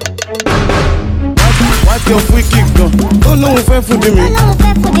 Wá tí o fún kick gan, ó lóun fẹ́ fún di mi.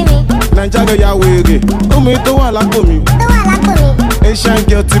 Naija lọ ya wèrè, omi tó wà lápò mi. Asian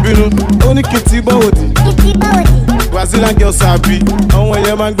girl ti bínú, ó ní kìtì bọ́wọ̀dì. Brazilian girl sàbí, àwọn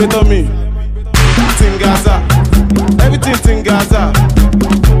èèyàn máa ń gbé tán mi. Tingaza, everything Tingaza.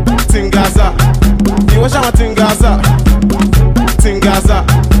 Ìwọ ṣàwọn Tingaza,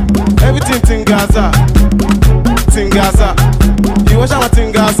 everything Tingaza. Ìwọ ṣàwọn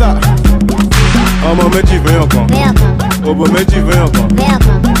Tingaza. Ọmọ méjì fẹ́yàn kan, òbò méjì fẹ́yàn kan,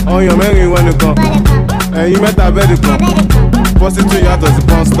 ọyàn mẹ́rin ìwọ nìkan, ẹ̀yin mẹ́ta bẹ́ẹ̀dì kan. Pọ́sítù yàtọ̀ sí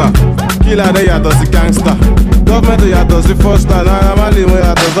pọ́nstà, kílàdé yàtọ̀ sí gángstà, gọ́ọ̀mẹ̀ntì yàtọ̀ sí fọ́stà, Naira Marley mo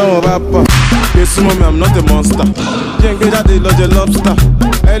yàtọ̀ sọ́wọ́n rapper. Pé súnmọ́ mi, I'm not a monster. Jẹ́ ń gbé jáde lọ́jọ́ lobster.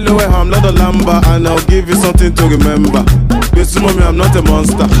 LOL, I'm lọ́dọ̀ lamba and I'll give you something to remember. Pé súnmọ́ mi, I'm not a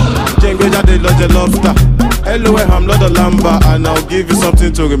monster. Jẹ́ ń gbé jáde lọ́jọ́ lobster. LOL, I'm lọ́dọ̀ lamba and I'll give you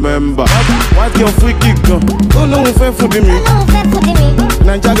something to remember. Wá kí o free kick gan, ó lóun fẹ́ fún bí mi.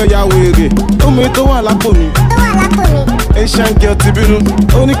 Naija lọ ya wèrè, omi tó wà lápò mi. Asian girl tibinu,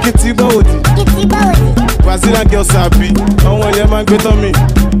 only kitty body. Brazilian girl sabi, on one year man get on me.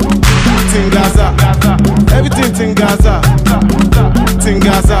 Tingaza, everything Tingaza,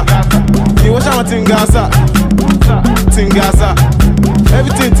 Tingaza. You watch out Tingaza, Tingaza,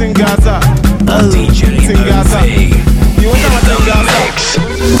 everything Tingaza, Tingaza. You watch out Tingaza.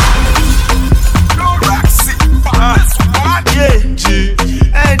 G,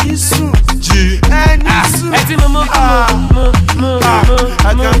 and you soon, G, and you soon. I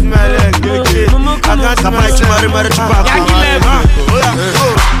got my leg, I got my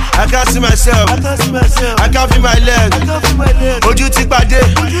I can't see myself, I can't feel my leg. Ojú ti pàdé,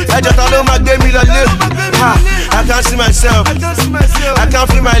 ẹjọ́ ta ló máa gbé mi lọlé. I can't see myself, I can't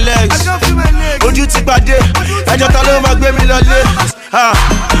feel my legs. Ojú ti pàdé, ẹjọ́ ta ló máa gbé mi lọlé.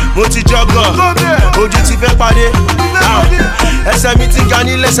 Mo ti jọgọ̀, ojú ti fẹ́ pàdé. Ẹsẹ̀ mi ti ga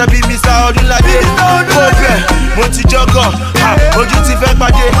ní lẹ́sẹ̀ bí Mr. Ọdúnládé. Mo ti jọgọ̀, ojú ti fẹ́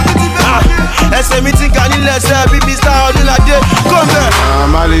pàdé. Ẹsẹ̀ mi ti ga ní lẹ́sẹ̀ bí Mr. Ọdúnládé.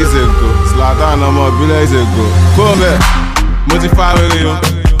 Marley is a go, Slatan ọmọ ìbílẹ̀ is a go. Kóńbẹ̀, mo ti fa rere yo,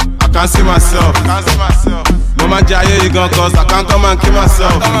 I can't see myself. Mo máa jẹ ayé yìí gan cause I can't come and kill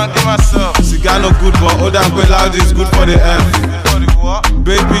myself. Cigar no good but hold on pé loud is good for the health.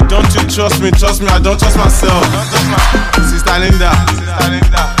 Baby, don't you trust me, I don't trust myself. Sister Linda,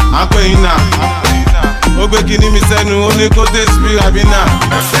 I'm paying now. Ó gbé kíní mi sẹ́nu, ó ní kó taste bí Rabina.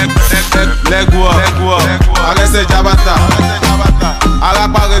 Leg walk, alẹ́sẹ̀ jabata.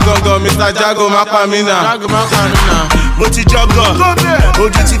 Alápàgẹ́ gangan, Mr. Jago má pa mí nà. Mo ti jọgọ̀,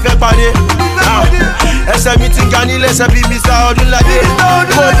 ojú ti fẹ́ parí. Ẹsẹ̀ mi ti ga ní lẹ́sẹ̀ bí Mr. Ọdúnládé.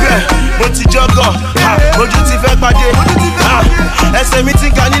 Mo ti jọgọ̀, ojú ti fẹ́ pàdé. Ẹsẹ̀ mi ti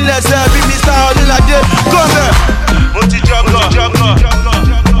ga ní lẹ́sẹ̀ bí Mr. Ọdúnládé. Mo ti jọgọ̀,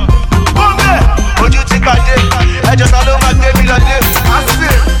 ojú ti pàdé. Ẹjọ́ ta ló máa gbé mi lọlé.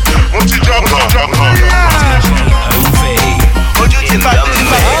 Mo ti jọgọ̀, ojú ti pàdé.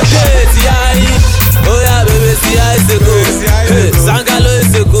 Okay, T.I. Oh yeah, baby, T.I. is a go. Sangalo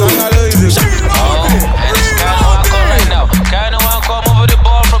is a go. And it's Kano Wako right now. Kano Wako moving the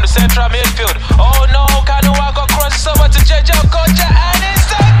ball from the central midfield. Oh no, Kano Wako crosses over to JJ Okocha and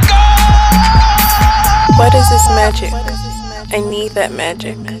it's a goal! What is this magic? I need that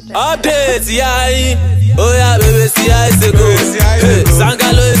magic. Update, T.I. Oh yeah, baby, T.I. is a go.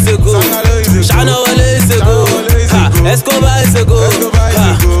 Sangalo is a go. Shana Wale is a go. Escobar is a go.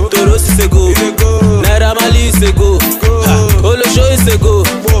 Toros is a go. Naira Marley is a go. Olosho is a go.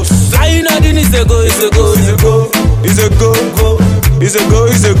 Sayinadin is a go. Is a go. Is a go. Is a go.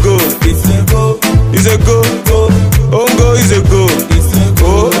 Is a go. Is a go. Ongo is a go.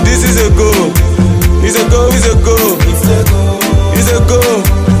 Oh, this is a go. Is a go. Is a go. Is a go.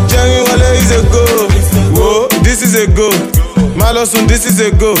 Jerry Wale is a go. Whoa, this is a go. Malosun, this is a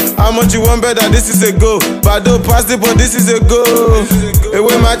go. How much you want better? This is a go. Bado pass the ball, this is a go.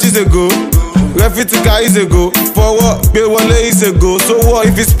 Away match is a go. Refitika is a go. Forward, Bill Wale is a go. So what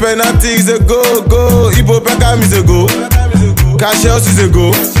if it's penalty is a go? Go. Ibo Pekam is a go. Cassius is a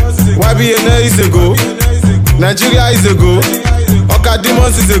go. YBNA is a go. Nigeria is a go.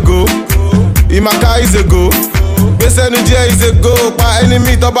 Okadimos is a go. Imaka is a go. Besenujie is a go. Pa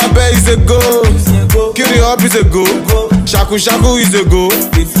enemy Toba Bay is a go. Kiri up is a go. Shaku Shaku is a go.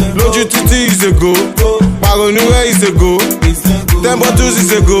 Loju Titi is a go. Paronue is a go. Tembotus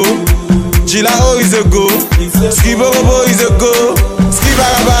is a go. Chilao is a go. Skibobo is a go.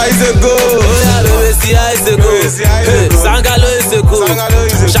 Skibaraba is a go. Oya is a go. Sangalo is a go.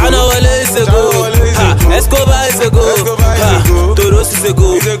 Shana Wale is a go. Escobar is a go. Toros is a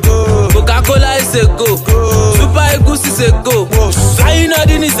go. Coca-Cola is a go. Super Egus is a go.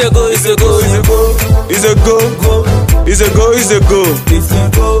 Sayinadin is a go. Is a go. Is a go. Is a go. Is a go.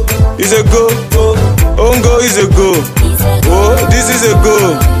 Is a go. Ongo is a go. Oh, this is a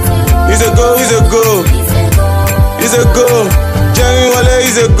go. Is a go. Is a go. Is a go. Jerry Wale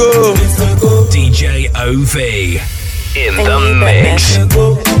is a go. DJ OV in the mix. It's a go.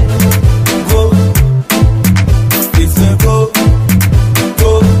 It's a go.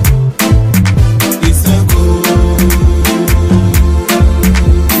 It's a go.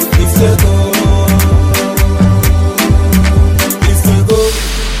 It's a go.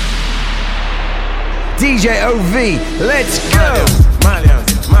 DJ OV, let's go. Marlians.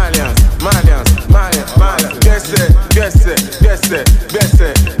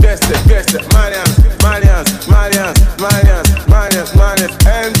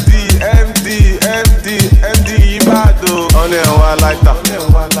 MD, Ibado. Only one lighter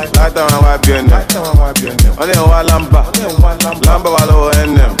and one BNM. Only one lamba walo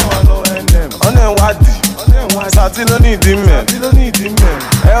NM. Only one D. Sati no need me.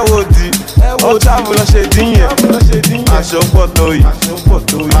 ó travel lọ ṣe dín yẹn. Aṣọ pọ̀ tó yìí,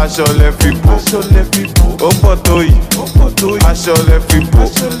 aṣọ lẹ fi bò. Ó pọ̀ tó yìí, aṣọ lẹ fi bò.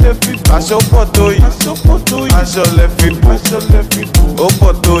 Aṣọ pọ̀ tó yìí, aṣọ lẹ fi bò. Ó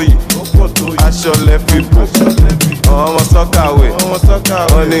pọ̀ tó yìí, aṣọ lẹ fi bò. Ọmọ sọ́kàwé,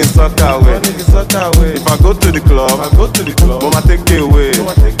 wọ́n ní sọ́kàwé. If I go to the club, mo ma take away.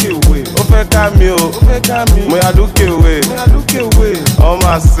 Ó fẹ́ ká mi o, mo yà lókè away. Ọmọ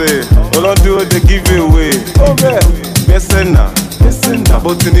àṣẹ, olódúró dey give away. Gbẹ́sẹ̀ náà,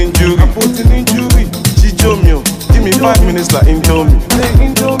 àbótí ní injury. Jíjó mi o, give me 5 minutes like Indomie.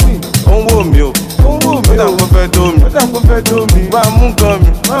 Ó ń wò mí o, ó dà kó fẹ́ dó mi. Bá a mú gan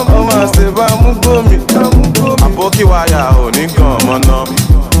mi, ọmọ àṣẹ bá a mú gbó mi. Àbókí wáyà ò ní gan ọmọ náà.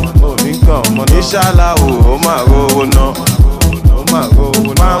 Inshallah ó máa rówó ná.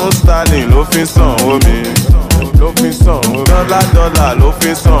 Pound sterling ló fi san owó mi. Dọ́là ló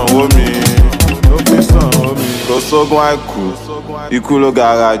fi san owó mi. Kò sógun àìkú, ikú ló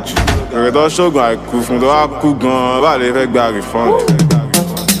gara jù. Èrè tó ṣógun àìkú fún tó wá kú gan-an, báà lè fẹ́ gba refund.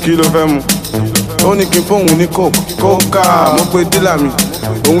 Kí ló fẹ́ mu? Ó ní kí n fóun ní kókà. Mo pe dílà mi,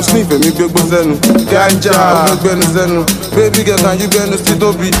 òun sniff èmi gbégbó sẹ́nu. Ganja, ó fẹ́ gbẹ́nu sẹ́nu. Baby girl, can you gbẹ́nu sí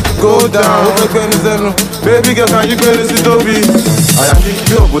tóbi? Go down, ó fẹ́ gbẹ́nu sẹ́nu. Baby girl, can you gbẹ́nu sí tóbi? Àyà kí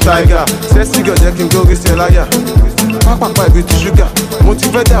bí òbú tiger, sexy girl jẹ́ kí n gbórí sí ẹ láyà. Pápápá ibi ti ṣúgà, mo ti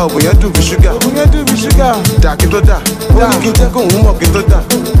fẹ́ dà ògùn yẹn dùn bí ṣúgà. Dà kí tó dà, ó ní kí n jẹ́ kóun mọ̀ kí tó dà.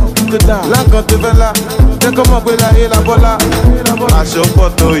 Lákan tó fẹ́ lá, jẹ́ kó mọ̀ pé láyé la bọ́lá. Aṣọ pọ̀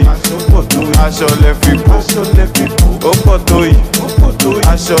tó yìí, aṣọ lẹ fi bò. Ó pọ̀ tó yìí,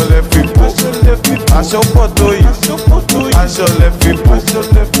 aṣọ lẹ fi bò. Aṣọ pọ̀ tó yìí, aṣọ lẹ fi bò.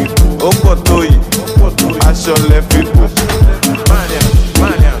 Ó pọ̀ tó yìí, aṣọ lẹ fi bò.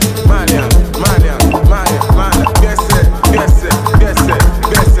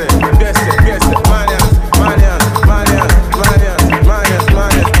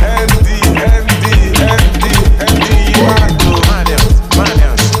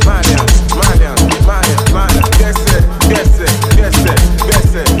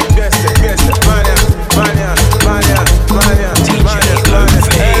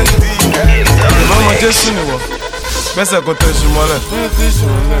 Gbẹ́sẹ̀ kò tẹ̀sí mọ́lẹ̀.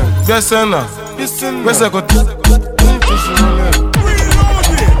 Gbẹ́sẹ̀ náà. Gbẹ́sẹ̀ kò tẹ̀sí mọ́lẹ̀.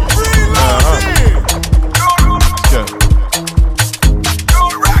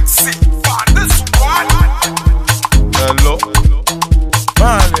 Hello.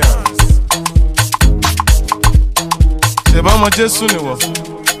 Marlians. Ṣé bá ọmọ Jésù ni wọ̀?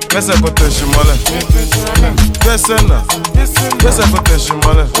 Gbẹ́sẹ̀ kò tẹ̀sí mọ́lẹ̀. Gbẹ́sẹ̀ náà. Gbẹ́sẹ̀ kò tẹ̀sí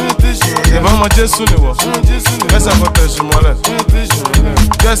mọ́lẹ̀. Ṣé bá ọmọ Jésù ni wọ̀? Gbẹ́sẹ̀ kò tẹ̀sí mọ́lẹ̀.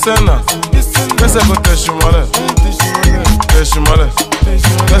 Gbẹ́sẹ̀ náà. Gbẹ́sẹ̀ kò tẹ̀sí mọ́lẹ̀. Tẹ̀sí mọ́lẹ̀.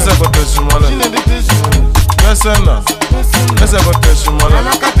 Gbẹ́sẹ̀ kò tẹ̀sí mọ́lẹ̀. Gbẹ́sẹ̀ náà. Gbẹ́sẹ̀ kò tẹ̀sí mọ́lẹ̀.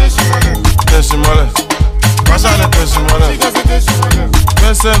 Tẹ̀sí mọ́lẹ̀. Máṣáálẹ̀ tẹ̀sí mọ́lẹ̀.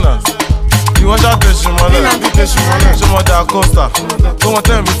 Gbẹ́sẹ̀ náà. Ìwọ ṣá tẹ̀sí mọ́lẹ̀. Ṣé mo da coaster? Tó wọn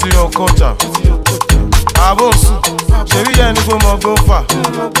tẹ̀ mí ti yọ kọ́ọ̀tà. Àbòsùn, ṣèbí yẹn ni pé mo go far.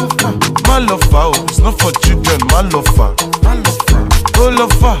 Má lọ fà o, it's not for children, má lọ fà. Ó lọ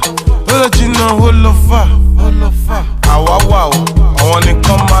fà, ó lọ jìnnà, ó lọ fà. Àwa wà o, àwọn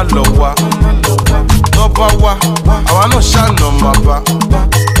nìkan má lọ wá. Tó bá wá, àwa náà ṣàna máa bá.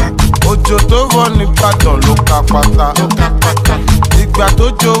 Òjò tó rọ̀ nígbàdàn ló ká pátá. Ìgbà tó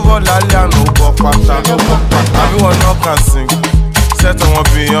jó rọ̀ lálẹ́ àná ó bọ́ pátá. Àbí wọn náà kàn sing, set on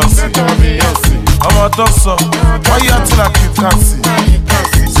Beyonce. Ọmọ tó sọ, why you acting like you can't see?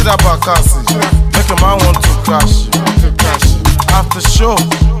 See that back make a man want to crash. After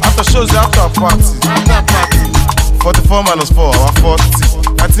shows is after party. 44 minus 4, our 40.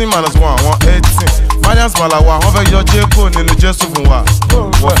 19 minus 1, 118. Marlians Malawa, wọ́n fẹ́ yọ Jeko nínú Jésù fún wa.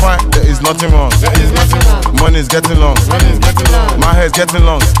 We're fine, there is nothing wrong. Money is getting long. My hair is getting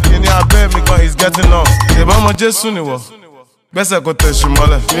long. Kíni abẹ́ mi gan is getting long. Ìbọn ọmọ Jésù ni wọ̀. Gbẹ́sẹ̀ kò tẹ̀sí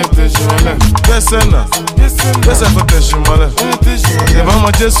mọ́lẹ̀. Gbẹ́sẹ̀ náà. Gbẹ́sẹ̀ kò tẹ̀sí mọ́lẹ̀. Ìbọn ọmọ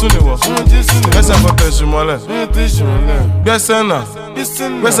Jésù ni wọ̀. Gbẹ́sẹ̀ kò tẹ̀sí mọ́lẹ̀. Gbẹ́sẹ̀ náà.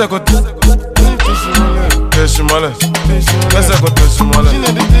 Gbẹ́sẹ̀ kò tẹ̀sí mọ́lẹ̀. Gbẹ́sẹ̀ kò tẹ̀sí mọ́lẹ̀.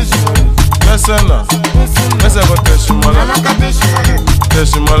 Gbẹ́sẹ̀ náà. Gbẹ́sẹ̀ kò tẹ̀sí mọ́lẹ̀.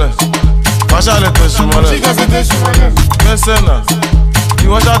 Tẹ̀sí mọ́lẹ̀. Máṣáálẹ̀ tẹ̀sí mọ́lẹ̀. Gbẹ́sẹ̀ náà.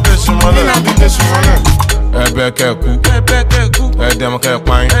 Ìwọ ṣá tẹ̀sí mọ́lẹ̀. Ẹ̀bẹ̀ kẹ́kù, ẹ̀dẹ̀mọ̀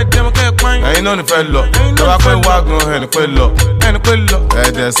kẹ́páyín, ẹ̀yin náà ní fẹ́ lọ, tọ́ba pé wágun ẹni pé lọ,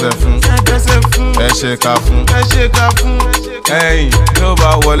 ẹ̀dẹ̀sẹ̀ fún, ẹ̀ṣẹ̀ ká fún, ẹ̀yìn tó bá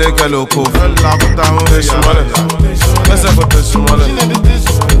wọlé kẹ́lẹ́ oko fún, tẹ̀sí mọ́lẹ̀, gbẹ́sẹ̀ kò tẹ̀sí mọ́lẹ̀,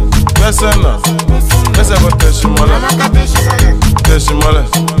 gbẹ́sẹ̀ Besena, ese go teshimole, teshimole.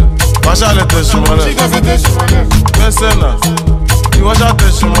 Washale teshimole, besena. You wash out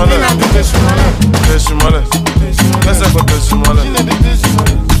teshimole, teshimole. Ese go teshimole,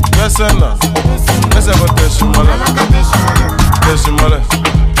 besena. Ese go teshimole, teshimole.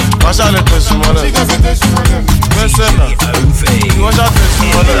 Washale teshimole, besena. You wash out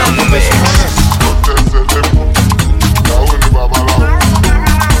teshimole.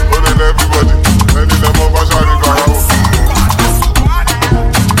 Everybody, any them over Shari Garao.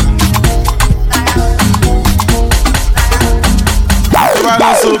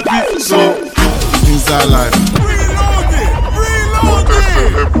 Everybody so inside life.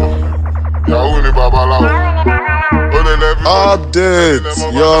 Update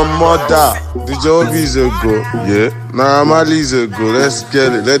your mother. The job is a go, yeah. Now Marley is a go. Let's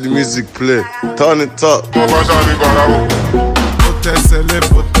get it. Let the music play. Turn it up.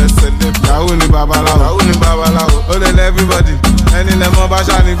 Yahoo ni babaláwo, ó lè lé everybody, ẹni lẹ mọ́ bá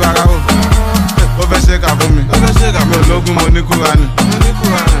ṣá ní gbàràwò. Ó fẹ́ ṣe kà fún mi, mi ò lógún mo ní Kúránì.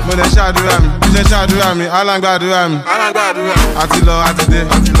 Mo lè ṣàdúrà mi, bí ṣe ṣàdúrà mi, alágbàdúrà mi. Àti lọ àti dé,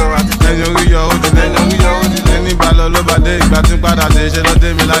 ẹ̀yìn orí yọ ó dilé. Ẹni bá lọ ló bá dé, ìgbà tí ń padà dé, ṣe ló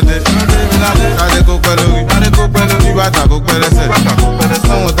dé mi ládé. Kádé kó pẹ́ lórí, bí bàtà kó pẹ́ lẹ́sẹ̀.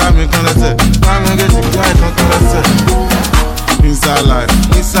 Sọ́wọ́n tá mi kán lẹ́sẹ̀, táwọn méjèèjì kí àìkán kán lẹ́sẹ̀. Inside life,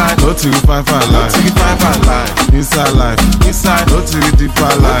 inside, no to five life. Inside life, inside, no to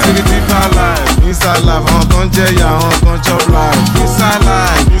deeper life. Inside life, on can jaya, on can chop life. Inside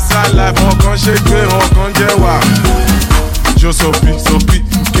life, on can shake it, on can jewa. Josopi,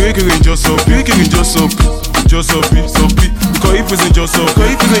 kiri Josopi. Because if it's in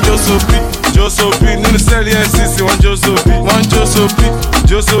Josopi, no sell the SCC, one Josopi.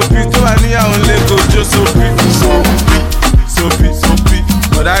 Josopi, to any on Lego, Josopi. Soapy,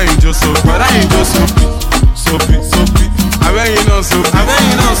 but I ain't just soapy. Soapy. I bet you know soapy.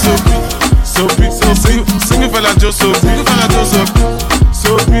 Sing it fella just soapy.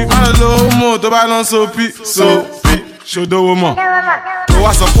 Soapy, man a low mo, to buy non soapy. Show the woman. Oh,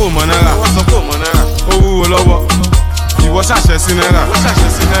 what's up, Naira? Oh, lover. Ìwọ ṣàṣẹ sí náírà.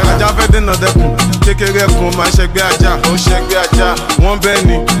 Ajá fẹ́ dènà dẹ́kun. Kékeré kun máa ṣẹgbẹ́ ajá. Ó ṣẹgbẹ́ ajá. Wọ́n bẹ́ẹ̀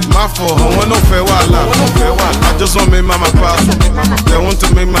ni, má fọ̀, àwọn náà fẹ́ wàhálà. I just want make mama proud. They want to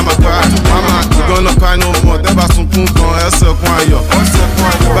make mama proud. Mama, you gonna cry no more. Tẹ́bà sunkún kan, ẹsẹ̀ kún ayọ̀.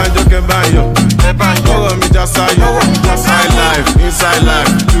 Banjo kẹ́ báyọ̀. Ọ̀rọ̀ mi já sáyọ̀. Inside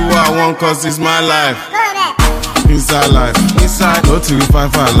life. Do what I want cause it's my life. Inside life, no to the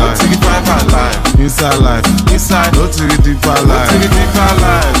five life. Inside life, no to the deeper life.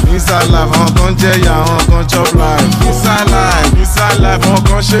 Inside life, on can jaya, on can chop life. Inside life, on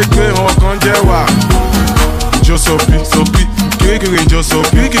can shake it, on can jewa. Josopi, kiri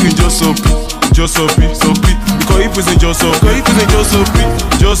Josopi. Because if it's in Josopi,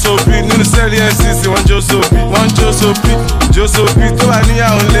 no sell the SCC, one Josopi. To any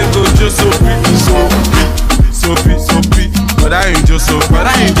on Lego, Josopi. Soapy, but I ain't just soapy.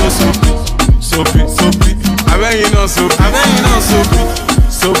 Soapy, I bet you know soapy.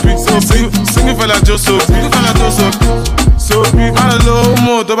 Sing it fella just soapy. Soapy, man a low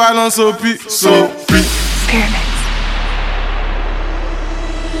mo, to buy non soapy. Pyramid.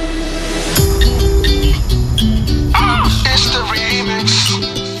 It's the remix.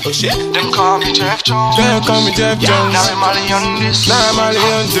 Oh shit. Them call me Jeff Jones. Now I'm Marley on this.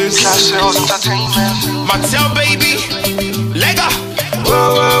 Cash sales entertainment. Mattel baby, Lega.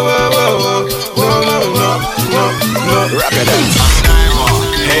 Whoa. Rock it out.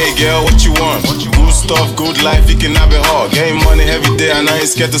 Hey girl, what you want? Good stuff, good life, you can have it all. Getting money every day and I ain't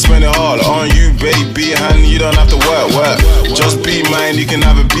scared to spend it all on you, baby, honey, you don't have to work. Just be mine, you can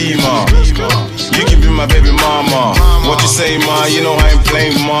have a be, ma. You can be my baby mama. What you say, ma? You know I ain't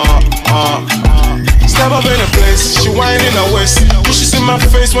playing, ma. Step up in the place, she whining her waist. You should see my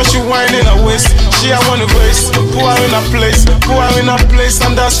face when she whining her waist. She I wanna grace, put her in her place,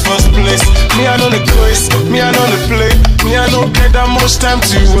 and that's first place. Me I know the grace, me I know the play, me I don't get that much time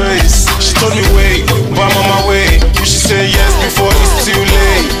to waste. She told me wait, but I'm on my way. You should say yes before it's too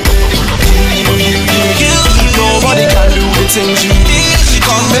late. Nobody can do the things you do.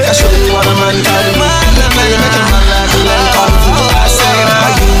 Come make I show you what a man can do. Make a man like you and come to. I say you.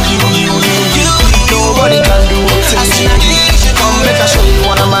 Nobody can do the things you do. Come make I show you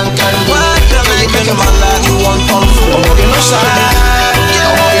what a man can do. Make a man like you want come to. I'm walking no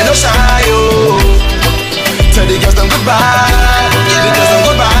shy, oh. Tell the girls them goodbye, yeah.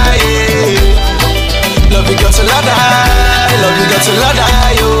 Love you girl till I die,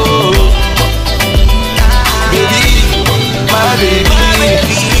 oh. Baby, my baby,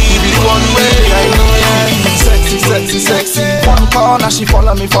 you be the one she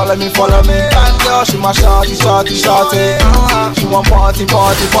follow me. Bad girl, she my shawty. She want party.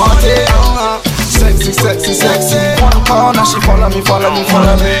 Sexy. One corner, she follow me.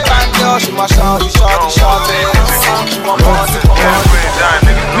 Bad girl, she my shawty. She want party.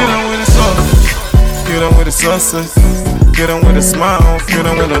 Get on with the sauce, get on with the success, get on with the smile, get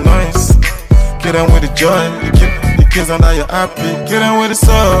on with the noise, get on with the joy. The kids on now you're happy. Get on with the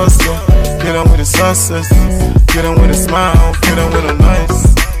sauce, get on with the success, get on with the smile, get on with the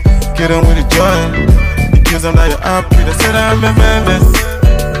noise, get on with the joy. The kids on now you're happy. They said I'm a menace.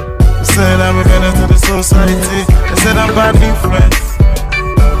 They said I'm a menace to the society. They said I'm bad influence.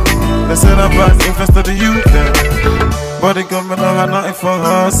 They said I'm bad influence to the youth then. But the government don't have nothing for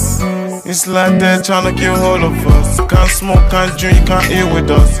us. It's like they're trying to kill all of us. Can't smoke, can't drink, you can't eat with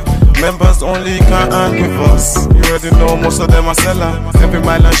us. Members only, you can't hang with us. You already know most of them are seller. Every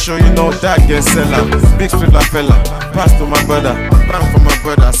mile and show, you know that get seller. Big flip like fella, pass to my brother, bang for my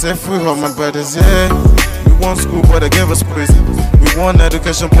brother. Say free all my brothers, yeah. We want school, but they gave us prison. We want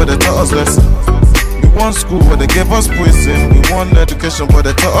education, but they taught us lesson. We want school, but they gave us prison. We want education, but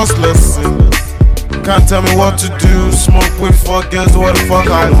they taught us lesson. Can't tell me what to do. Smoke with 4 girls, what the fuck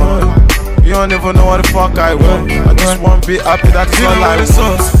I want. You don't even know what the fuck I want. I just want to be happy, that's all I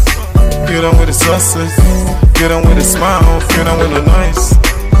want. Get on with the success, get on with the smile, get on with the noise,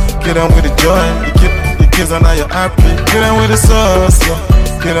 get on with the joy. The kids are now you're happy. Get on with the sauce,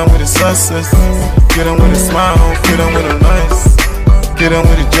 get on with the success, get on with the smile, get on with the noise, get on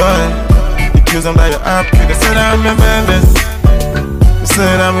with the joy. The kids are now you're happy. They said I'm a menace. They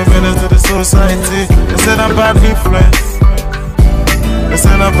said I'm a menace to the society. They said I'm bad influence. They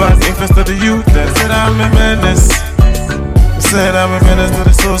said I'm bad influence to the youth. They said I'm a menace. They said I'm a menace to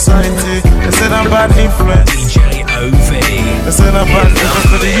the society. They said I'm bad influence. DJ OV. They said I'm bad influence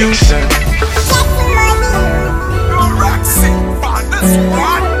to the youth.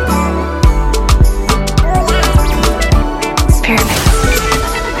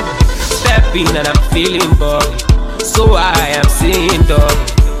 Stepping and I'm feeling buggy. So I am saying dog.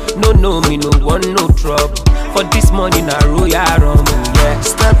 No me no want no trouble. For this morning I roll ya rum, yeah.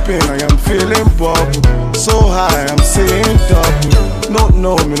 Stepping, I am feeling bubble. So high, I'm saying double.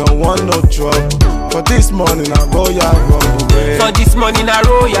 No me no want no trouble. For this morning I roll ya rum, yeah. For this morning I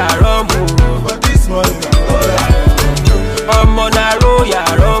roll ya rum. For this morning I roll ya rum. I'm on a roll ya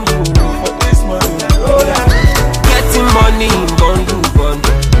rum. For this morning I roll ya rum. Getting money in bundle.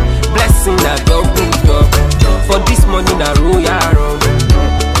 Blessing a double. For this morning I roll ya rum.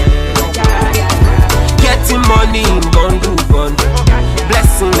 Getting money in bundle.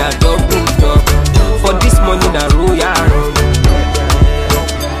 Blessing a double. For this morning I roll ya rum.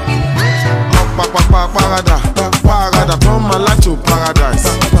 Parada, turn my life to paradise.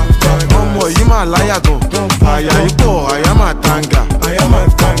 Ọmọ yìí máa láyà gan. Àyà yìí pọ̀, àyà máa tanga.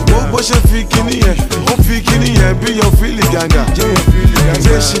 Bó ṣe fi kíní yẹn, ó fi kíní yẹn bí yóò fílì gàngà.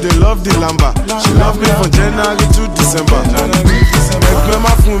 Say she dey love the lamba. She love me from January to December. Ẹgbẹ́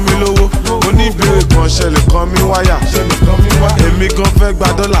má fún mi lówó, oníbèrè kan ṣẹlẹ̀ kan mi wáyà. Èmi gan fẹ́ gba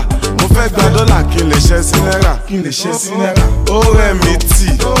dọ́là, mo fẹ́ gba dọ́là kí n lè ṣẹ́ sí náírà. Ó rẹ̀ mí tì,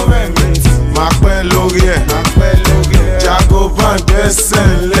 máa pẹ́ lórí ẹ̀. Jago bá ń gbẹ́sẹ̀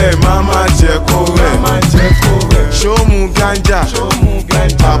ńlẹ̀, má má jẹ́ kó rẹ̀. Ṣó mu ganja,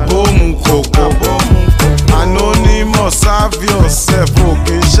 àbó mu kòkó. Anonymous, serve yourself, ò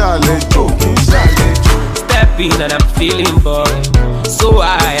kì í ṣàlejò. Stepping and I'm feeling buggy. So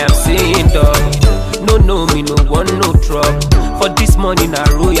I am saying dog. No me no want no trouble. For this morning I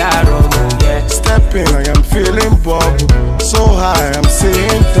roll ya rum, yeah. Stepping, I am feeling bubble. So high, I'm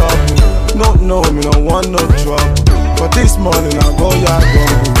saying double. No me no want no trouble. For this morning I roll ya rum.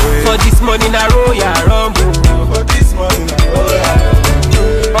 For this morning I roll ya rum. For this morning I roll ya rum.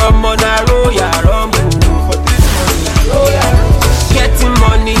 I'm on a roll ya rum. For this morning I roll ya rum. Getting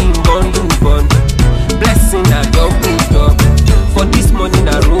money in bundle. Blessing a double. For this morning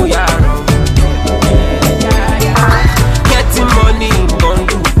I roll ya rum. Getting money in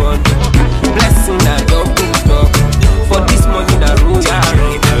bundle. Blessing a double. For this morning I roll ya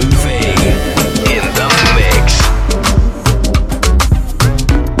rum. In the mix.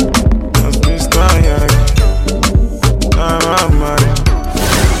 That's Mr. Young.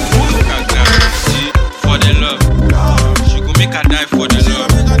 For the love, she gon' make her die for the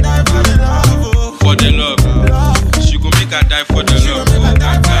love. For the love, she gon' make her die for the love.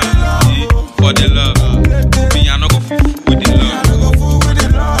 For the love, me I no go fool with the love.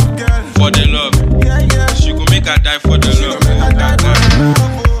 For the love, she gon' make her die for the love.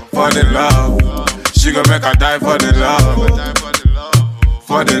 For the love, she gon' make her die for the love.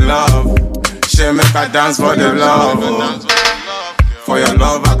 For the love, she make her dance for the love. For your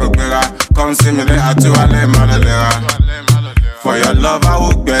love, I could better. Come see me later to Ale Malalera. For your love, I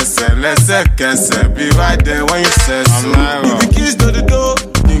will guess it. Let's be right there when you say so. If you kiss to the door,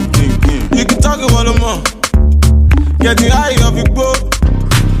 you can talk about them more. Get the high of your boat.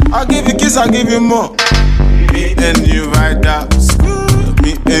 I'll give you kiss, I'll give you more. Me and you right now.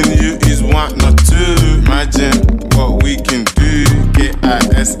 Me and you is one, not two. Imagine what we can do.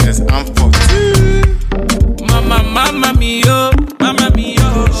 K-I-S-S, I'm for two. Mama mio,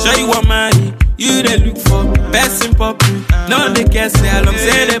 show you what money you they look for. Best in poppin', no they can say I love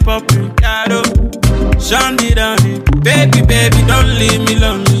say they poppin'. Shun me down, baby, don't leave me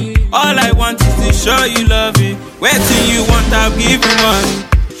lonely. All I want is to show you love it. Where till you want, I'll give you money.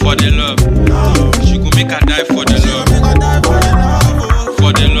 For the love, she gon' make her die for the love.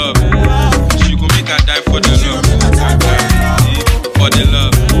 For the love, she gon' make her die for the love. For the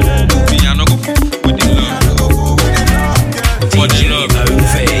love, me I no go with the love. For the love,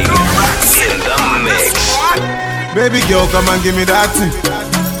 in the mix. Baby girl, come and give me that thing.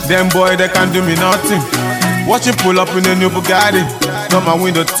 Them boy, they can't do me nothing. Watch you pull up in a new Bugatti. Got my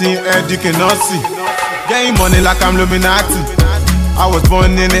window team head, you cannot see. Getting money like I'm Illuminati. I was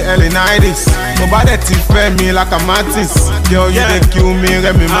born in the early 90s. But by the teeth fed me like a Martins. Girl, you they kill me,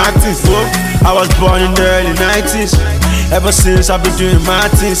 Remy Martins. I was born in the early 90s. Ever since I've been doing my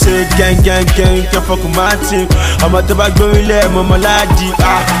thing. Say gang, you can't fuck with my team. I'm at the back going there, mama ladi.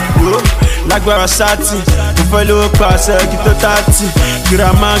 Like where I sat in. If I look past, I get the 30. Get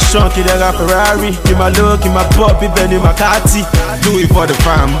a mansion, get a Ferrari. Give my look, give my pop, even in my catty. Do it for the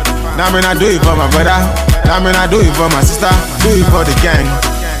fam. Now I mean I do it for my brother. Now I mean I do it for my sister. Do it for the gang.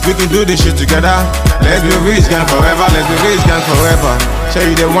 We can do this shit together. Let's be rich gang forever. Let's be rich gang forever. Show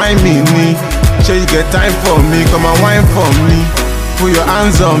you the wine me. Show you get time for me. Come and wine for me. Put your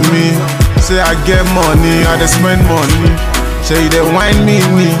hands on me. Say I get money, I just spend money. Show you the wine me.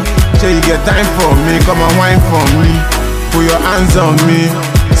 Show you get time for me. Come and wine for me. Put your hands on me.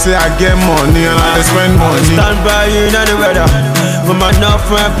 Say I get money and I just spend money. Stand by you in the weather. For my enough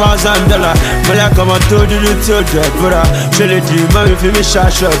for $1,000. But I come and told you to the brother. Show the dream, mommy, for me, shot,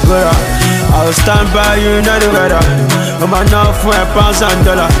 brother. I'll stand by you in the weather. For my enough for $1,000.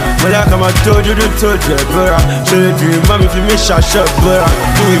 But I come and told you to the brother. Show the dream, mommy, for me, shot, brother.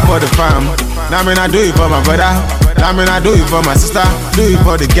 Do it for the fam. Now I mean I do it for my brother. Now I mean I do it for my sister. Do it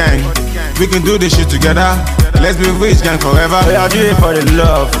for the gang. We can do this shit together. Let's be rich gang forever. I do it for the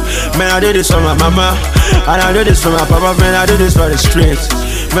love. Man, I do this for my mama. And I do this for my papa. Man, I do this for the streets.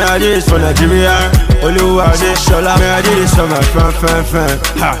 Man, I do this for Nigeria. Oluwa de Shola. Man, I do this for my fan.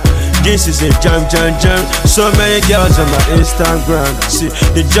 Ha. This is a jam. So many girls on my Instagram. See,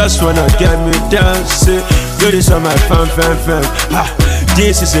 they just wanna get me down. See, do this on my fan. Ha.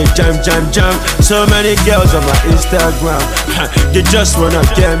 This is a jam. So many girls on my Instagram. Ha. They just wanna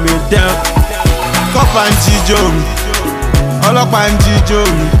get me down. Cop and Jijo mi, ọlọ́pàá ń jíjó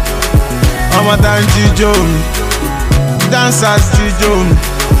mi, ọmọ tá ń jíjó mi, dancers jíjó mi,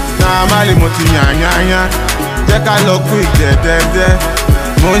 náà Marley mo ti yànyànyà, jẹ́ ká lọ kú ìjẹ́dẹ́dẹ́,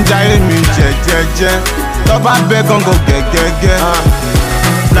 mo ń jayé mi jẹ́jẹ́jẹ́, tọ́ba bẹ́ gángan gẹ́gẹ́gẹ́.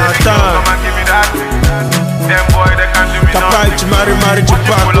 Nathan, Kapai Mari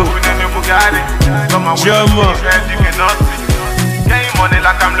Chipaco, Jama,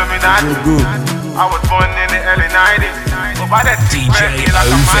 I was born in the early 90s. DJ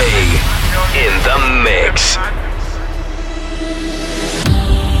OV in the mix.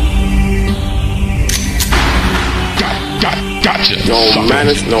 Gotcha. No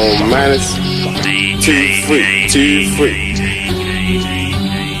manners. Too free.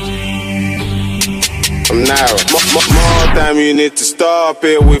 I'm Naira. More time you need to stop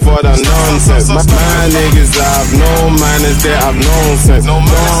it with all the nonsense. My niggas have no manners, they have no sense. Don't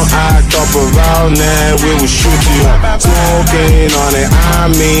act up around there, we will shoot you up. Smoking on it,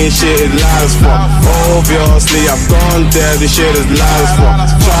 I mean shit is lies for. Obviously I've gone there, this shit is lies for.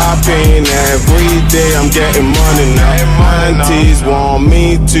 Shopping every day, I'm getting money now. Aunties want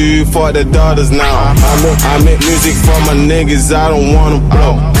me to for the daughters now. I make music for my niggas, I don't wanna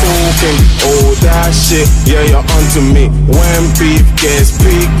blow. Talking all that shit, yeah, you're onto me. When beef gets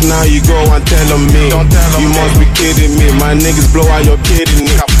big, now you go and tell me. You must be kidding me. My niggas blow out your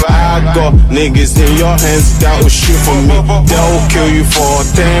kidney. I got niggas in your hands that will shoot for me. They'll kill you for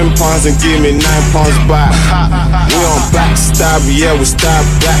 10 pounds and give me 9 pounds back. We on backstab, yeah, we stab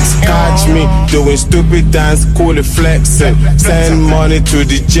blacks. Catch me doing stupid dance, call it flexing. Send money to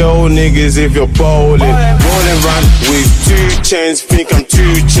the jail niggas if you're bowling. Rolling round with 2 chains, think I'm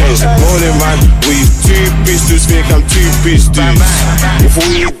 2 chains. Rolling round with 2 pistols, think I'm 2 pistols. If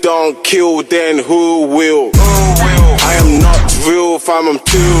we don't kill, then who will? I am not real, fam, I'm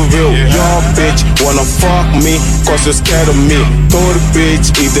too real. Your bitch wanna fuck me, cause you're scared of me. Told the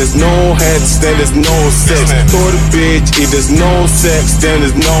bitch, if there's no heads, then there's no sex. Told the bitch, if there's no sex, then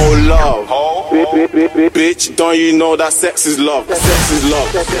there's no love. Bitch, don't you know that sex is love? Sex is love.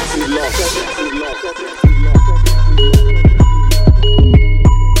 Sex is love. Sex is love.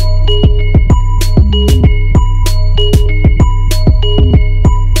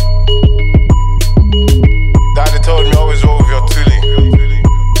 Daddy told me always roll with your toolie.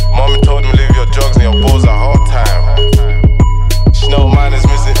 Mommy told me leave your drugs and your balls at all time. She know mine is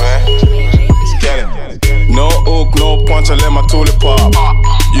missing, man. Get it. No hook, no punch, I let my toolie pop.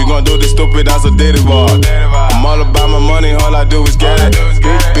 You gon' do this stupid as a dating bar. I'm all about my money, all I do is get it.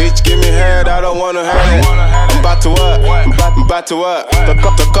 Bitch, give me head, I don't wanna have it. I'm about to work, I'm about to work. They're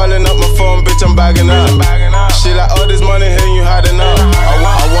calling up my phone, bitch, I'm bagging up. She like, all this money here, you hiding up.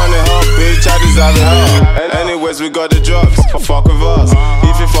 I want it her, bitch, I deserve it her. Anyways, we got the drugs, fuck with us.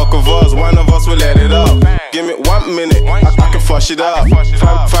 If you fuck with us, one of us will let it up. Give me 1 minute, I can fush it up.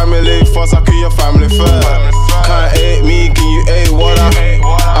 Family first, I kill your family first. Can't hate me, can you hate water?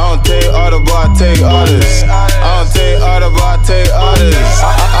 I don't take order, but I take orders. I don't take order, but I take orders.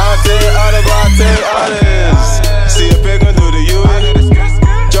 I don't take order, but I take orders. See a pig gon' do the U.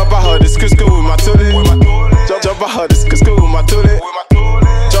 Jump out her this Cusco with my toolie. Jump out her this Cusco with my toolie.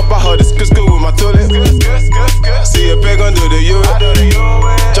 Jump out her this Cusco with my toolie. See a pig gon' do the U.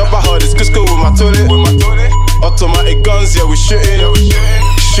 Jump out her this Cusco with my toolie. Automatic guns, yeah, we shooting.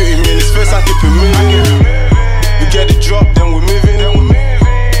 Shooting me in his face, I keep it moving. We get the drop, then we're moving.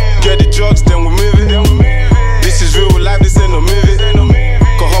 Get the drugs, then we're moving. This is real life, this ain't no movie.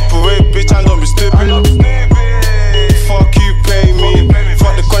 Go hop away, bitch, and don't be stupid. Fuck you, pay me.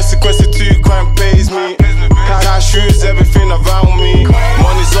 Fuck the consequences to you, crime pays me. Cash rules everything around me.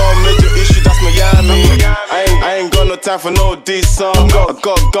 Money's all major issue, that's Miami. I ain't got no time for no decent. I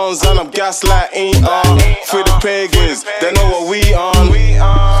got guns and I'm gaslighting. Free the pagans, they know what we on.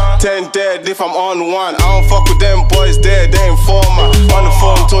 10 dead if I'm on 1. I don't fuck with them boys there, they informer. On the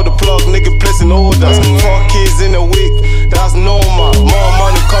phone, told the plug, nigga placing orders. 4 kids in a week, that's normal. More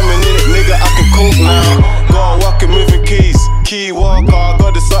money coming in it, nigga, I can cook now. Got walking, moving keys, key walker. I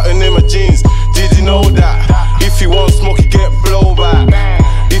got the something in my jeans. Did you know that? If you want smoke, you get blowback.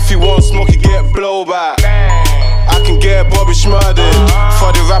 If you want smoke, you get blowback. I can get Bobby Schmurdered.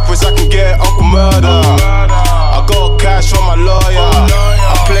 For the rappers, I can get Uncle Murder. I got cash from my lawyer.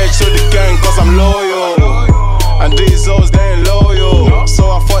 I pledge to the gang cause I'm loyal. And these hoes, they ain't loyal. So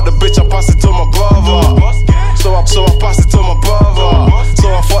I fuck the bitch, I pass it to my brother. So I pass it to my brother. So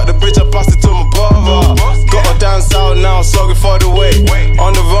I fuck the bitch, I pass it to my brother. Gotta dance out now, sorry for the wait.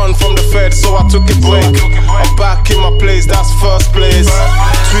 On the run from the Fed, so I took a break. I'm back in my place, that's first place.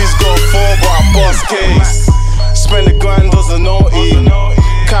 Tweets got 4, but I boss case. Spend the grind, doesn't know it.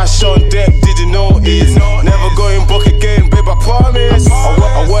 Cash on deck, did you know it? Never going broke again, babe, I promise.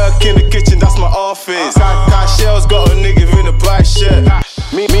 I work in the kitchen, that's my office. Cashier's got a nigga in a bright shirt.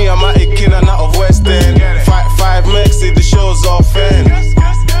 Me, I'm at a king and out of West End. 5 megs, if the show's off end.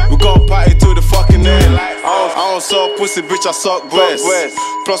 We gon' party to the fucking end. I don't suck pussy, bitch, I suck breast.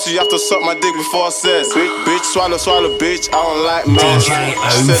 Plus you have to suck my dick before sex. Bitch, swallow, bitch, I don't like men.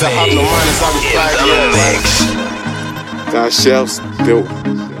 Says I have no manners, I be 5 years. Cash shelves built.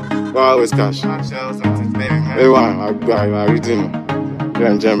 Why always cash? Hey, why? I read him. Yeah,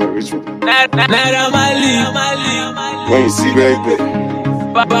 I'm jamming, which one? Naira Marley. When you see baby.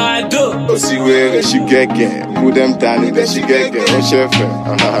 Bado. See where she get. Put them down and then she get. One chef. You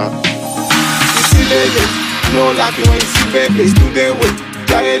see baby. No laughing when you see baby. Do them way.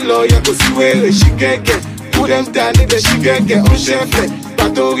 Carry lawyer go see where she get. Put them down and then she get. One chef.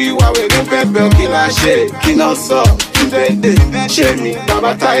 Patori wa we den pepe kí la ṣe kí náà sọ ndéndé ṣe mi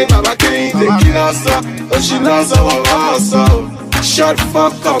bàbá táyé bàbá kẹ́hìndé kí náà sọ oṣù náà sọ wọ́n wọ́n sọ short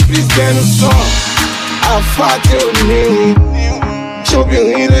fuck up please bẹnu sọ àfàtì òní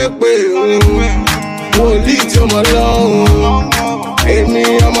ṣobìnrin lè pè wòlíì tí ọmọ lọ́hùn èmi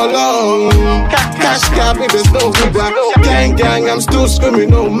ọmọ lọ́hùn cash cab, if there's no Uber. Gang, I'm still screaming,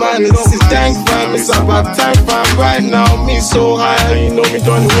 no man. This is gang fam, it's about time fam. Right now, me so high, you know me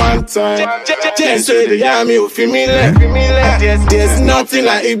done it one time. Just say the yummy, you feel me left. There's nothing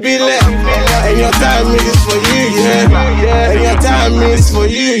like it be left. And your time is for you, yeah. And your time is for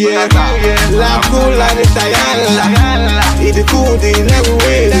you, yeah. La cool like the Diana. It's the cool thing every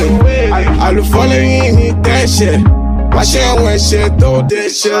way. I'll follow you in that shit. Wash your way, shit, do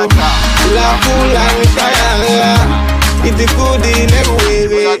this shit. La cool like the Diana. It's the cool thing every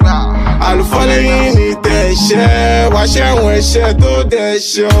way. I'll follow you in that shit. Wash your way, shit, do this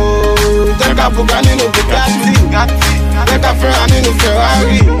shit. Take a Bugatti, no Bugatti. Take a Ferrari, no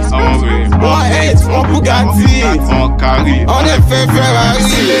Ferrari. 1.8, 1 Bugatti. On a Ferrari.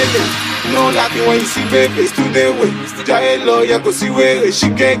 No like it when you see babies today way. Jai lawyer go see where she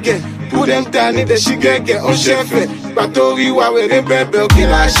get. Put them down in the she get on chef. Batori wa we the bebe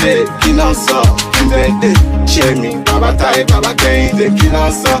kill a shit. Kino so, kinde shame me. Baba tai, baba kei de kino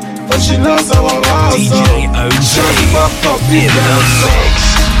so. But she loves someone else. DJ OG in the mix.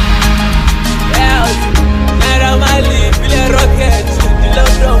 Naira Marley, feel a rocket. You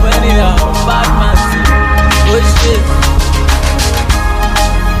love from anyhow. Bad man. Oh shit.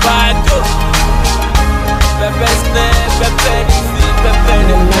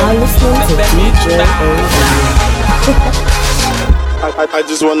 Now listening to DJ I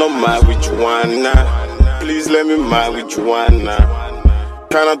just wanna mad with Joanna. Please let me mad with Joanna.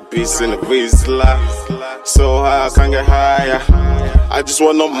 Kinda beast in the Whistler, so high I can't get higher. I just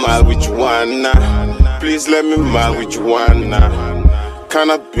wanna mad with Joanna. Please let me mad with Joanna.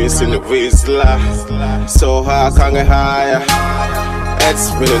 Kinda beast in the Whistler, so high I can't get higher. Head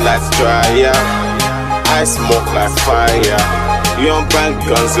spinning like dryer. I smoke like fire. You don't bank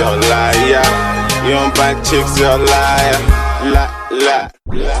guns, you're a liar. You don't bank chicks, you're a liar. Liar.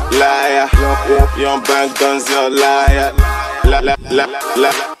 You don't bank guns, you're a liar.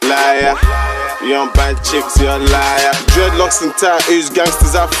 Liar. You don't bank chicks, you're a liar. Dreadlocks and tattoos,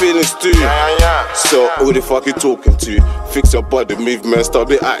 gangsters have feelings too. So who the fuck you talking to? Fix your body movement, stop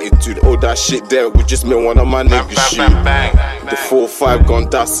the attitude. All that shit there, we just made one of my niggas shoot. The 4-5 gun,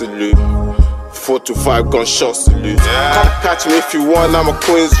 that's salute. 4 to 5 gun shot salute. Come catch me if you want, I'm a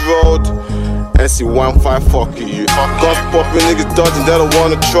Queens Road. SC15 fuck you. Guns popping niggas dodging, they don't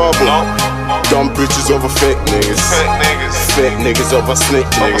want no trouble. Dumb bitches over fake niggas. Fake niggas over snake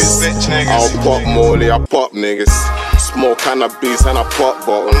niggas. I'll pop Marley, I pop niggas. Smoke cannabis and I pop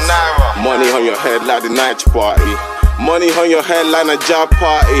bottles. Money on your head like the night party. Money on your head like a job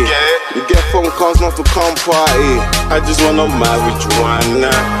party. You get phone calls not to come party. I just wanna mad with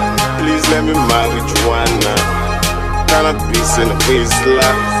Joanna. Please let me mad with Joanna. Kinda beast in the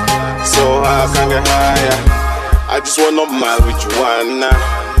Whistler, so high I can't get higher. I just wanna mad with Joanna.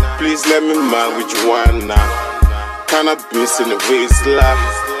 Please let me mad with Joanna. Kinda beast in the Whistler,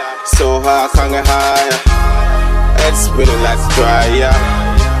 so high I can't get higher. Head spinning like dryer.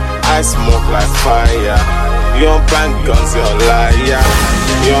 I smoke like fire. You don't bank guns, you're a liar.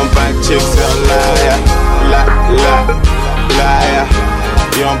 You don't bank chicks, you're a liar. Liar.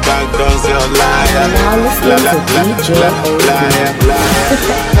 You don't bank guns, you're a liar. Liar.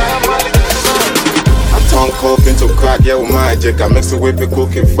 I turn coke into crack, yeah, with magic. I mix it with the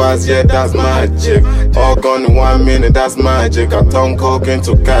cooking fast, yeah, that's magic. All gone in 1 minute, that's magic. I turn coke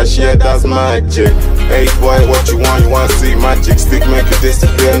into cash, yeah, that's magic. Hey boy, what you want see magic. Stick make it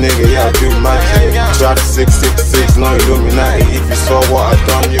disappear, nigga, yeah, I do magic. Drop 666, no Illuminati. If you saw what I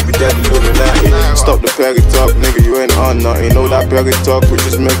done, you be dead Illuminati. Stop the Perry talk, nigga, you ain't on nothing. Know that Perry talk will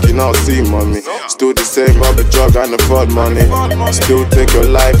just make you not see mommy. Still the same rubber drug and the fraud money. Still take your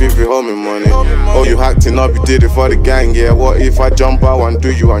life if you owe me money. Oh, you acting up, you did it for the gang, yeah. What if I jump out and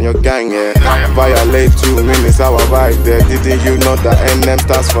do you and your gang, yeah? Violate 2 minutes, I arrived there. Didn't you know that NM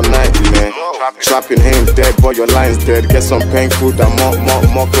stands for 90, man? Trapping him dead, but your line's dead. Get some pain food and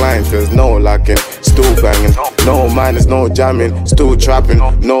more clients. There's no lacking, still banging. No minus, no jamming, still trapping.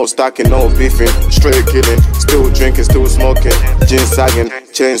 No stacking, no beefing, straight killing. Still drinking, still smoking. Gin sagging,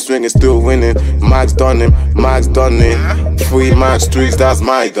 chain swinging, still winning. Max done him, Max done it. 3 Max streets, that's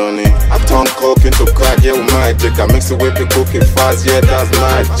my dunny. I turn coke into crack, yeah, with magic. I mix it with the cooking fast, yeah, that's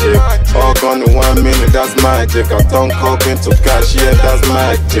magic. All gone in 1 minute, that's magic. I turn coke into cash, yeah, that's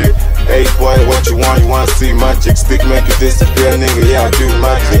magic. Hey boy, what you want see magic. Stick make it disappear, nigga, yeah, I do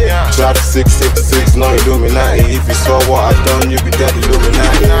magic. Drop 666, no Illuminati. If you saw what I done, you be dead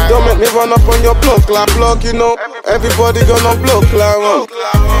Illuminati. Don't make me run up on your block like block, you know. Everybody gonna blow clown.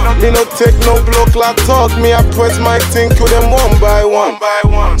 Me no take no blow cloud talk. Me I press my thing, kill them one by one.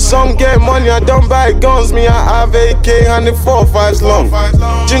 Some get money, I don't buy guns. Me I have AK and the 4-5s long.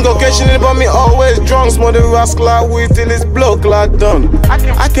 Jingle occasionally, but me always drunk. Smell the rascal out weed till it's blow cloud done.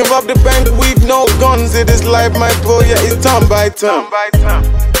 I can rob the bank with no guns. It is life, my bro. Yeah, it's turn by turn.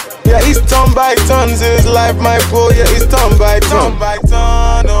 Yeah, it's turn by turns. It is life, my bro. Yeah, it's turn by turn.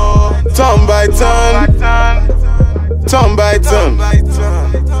 Turn by turn. Turn by turn.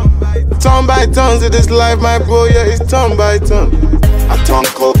 Turn by turns, it is life, my bro, yeah, it's turn by turn. I turn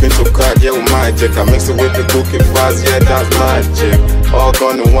coke into crack, yeah, with magic. I mix it with the cookie fast, yeah, that's magic. All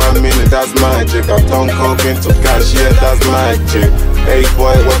gone in 1 minute, that's magic. I turn coke into cash, yeah, that's magic. Hey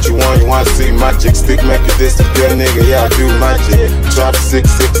boy, what you want to see magic. Stick make it disappear, nigga, yeah, I do magic. Trap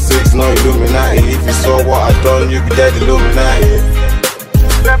 666, no Illuminati. If you saw what I done, you be dead Illuminati.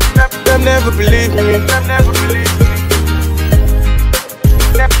 Them never believe me.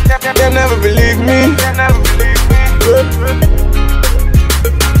 They never believe me.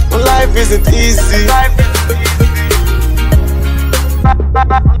 Well, life isn't easy.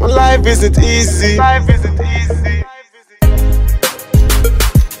 Well, life isn't easy.